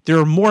made. There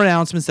are more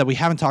announcements that we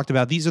haven't talked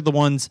about. These are the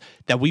ones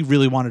that we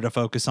really wanted to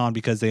focus on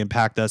because they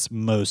impact us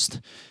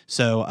most.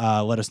 So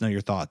let us know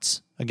your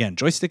thoughts. Again,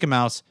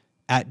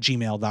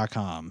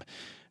 joystickandmouse@gmail.com.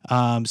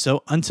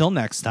 So until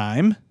next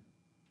time.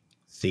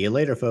 See you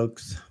later,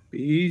 folks. Be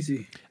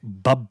easy.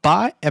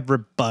 Bye-bye,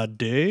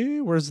 everybody.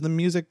 Where's the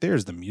music?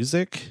 There's the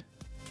music.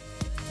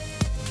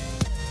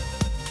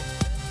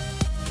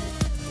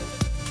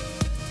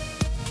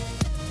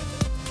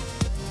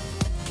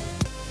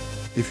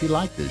 If you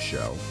like this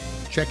show,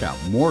 check out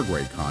more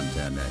great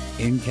content at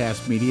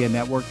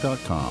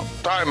incastmedianetwork.com.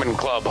 Diamond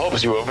Club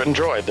hopes you have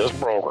enjoyed this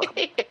program.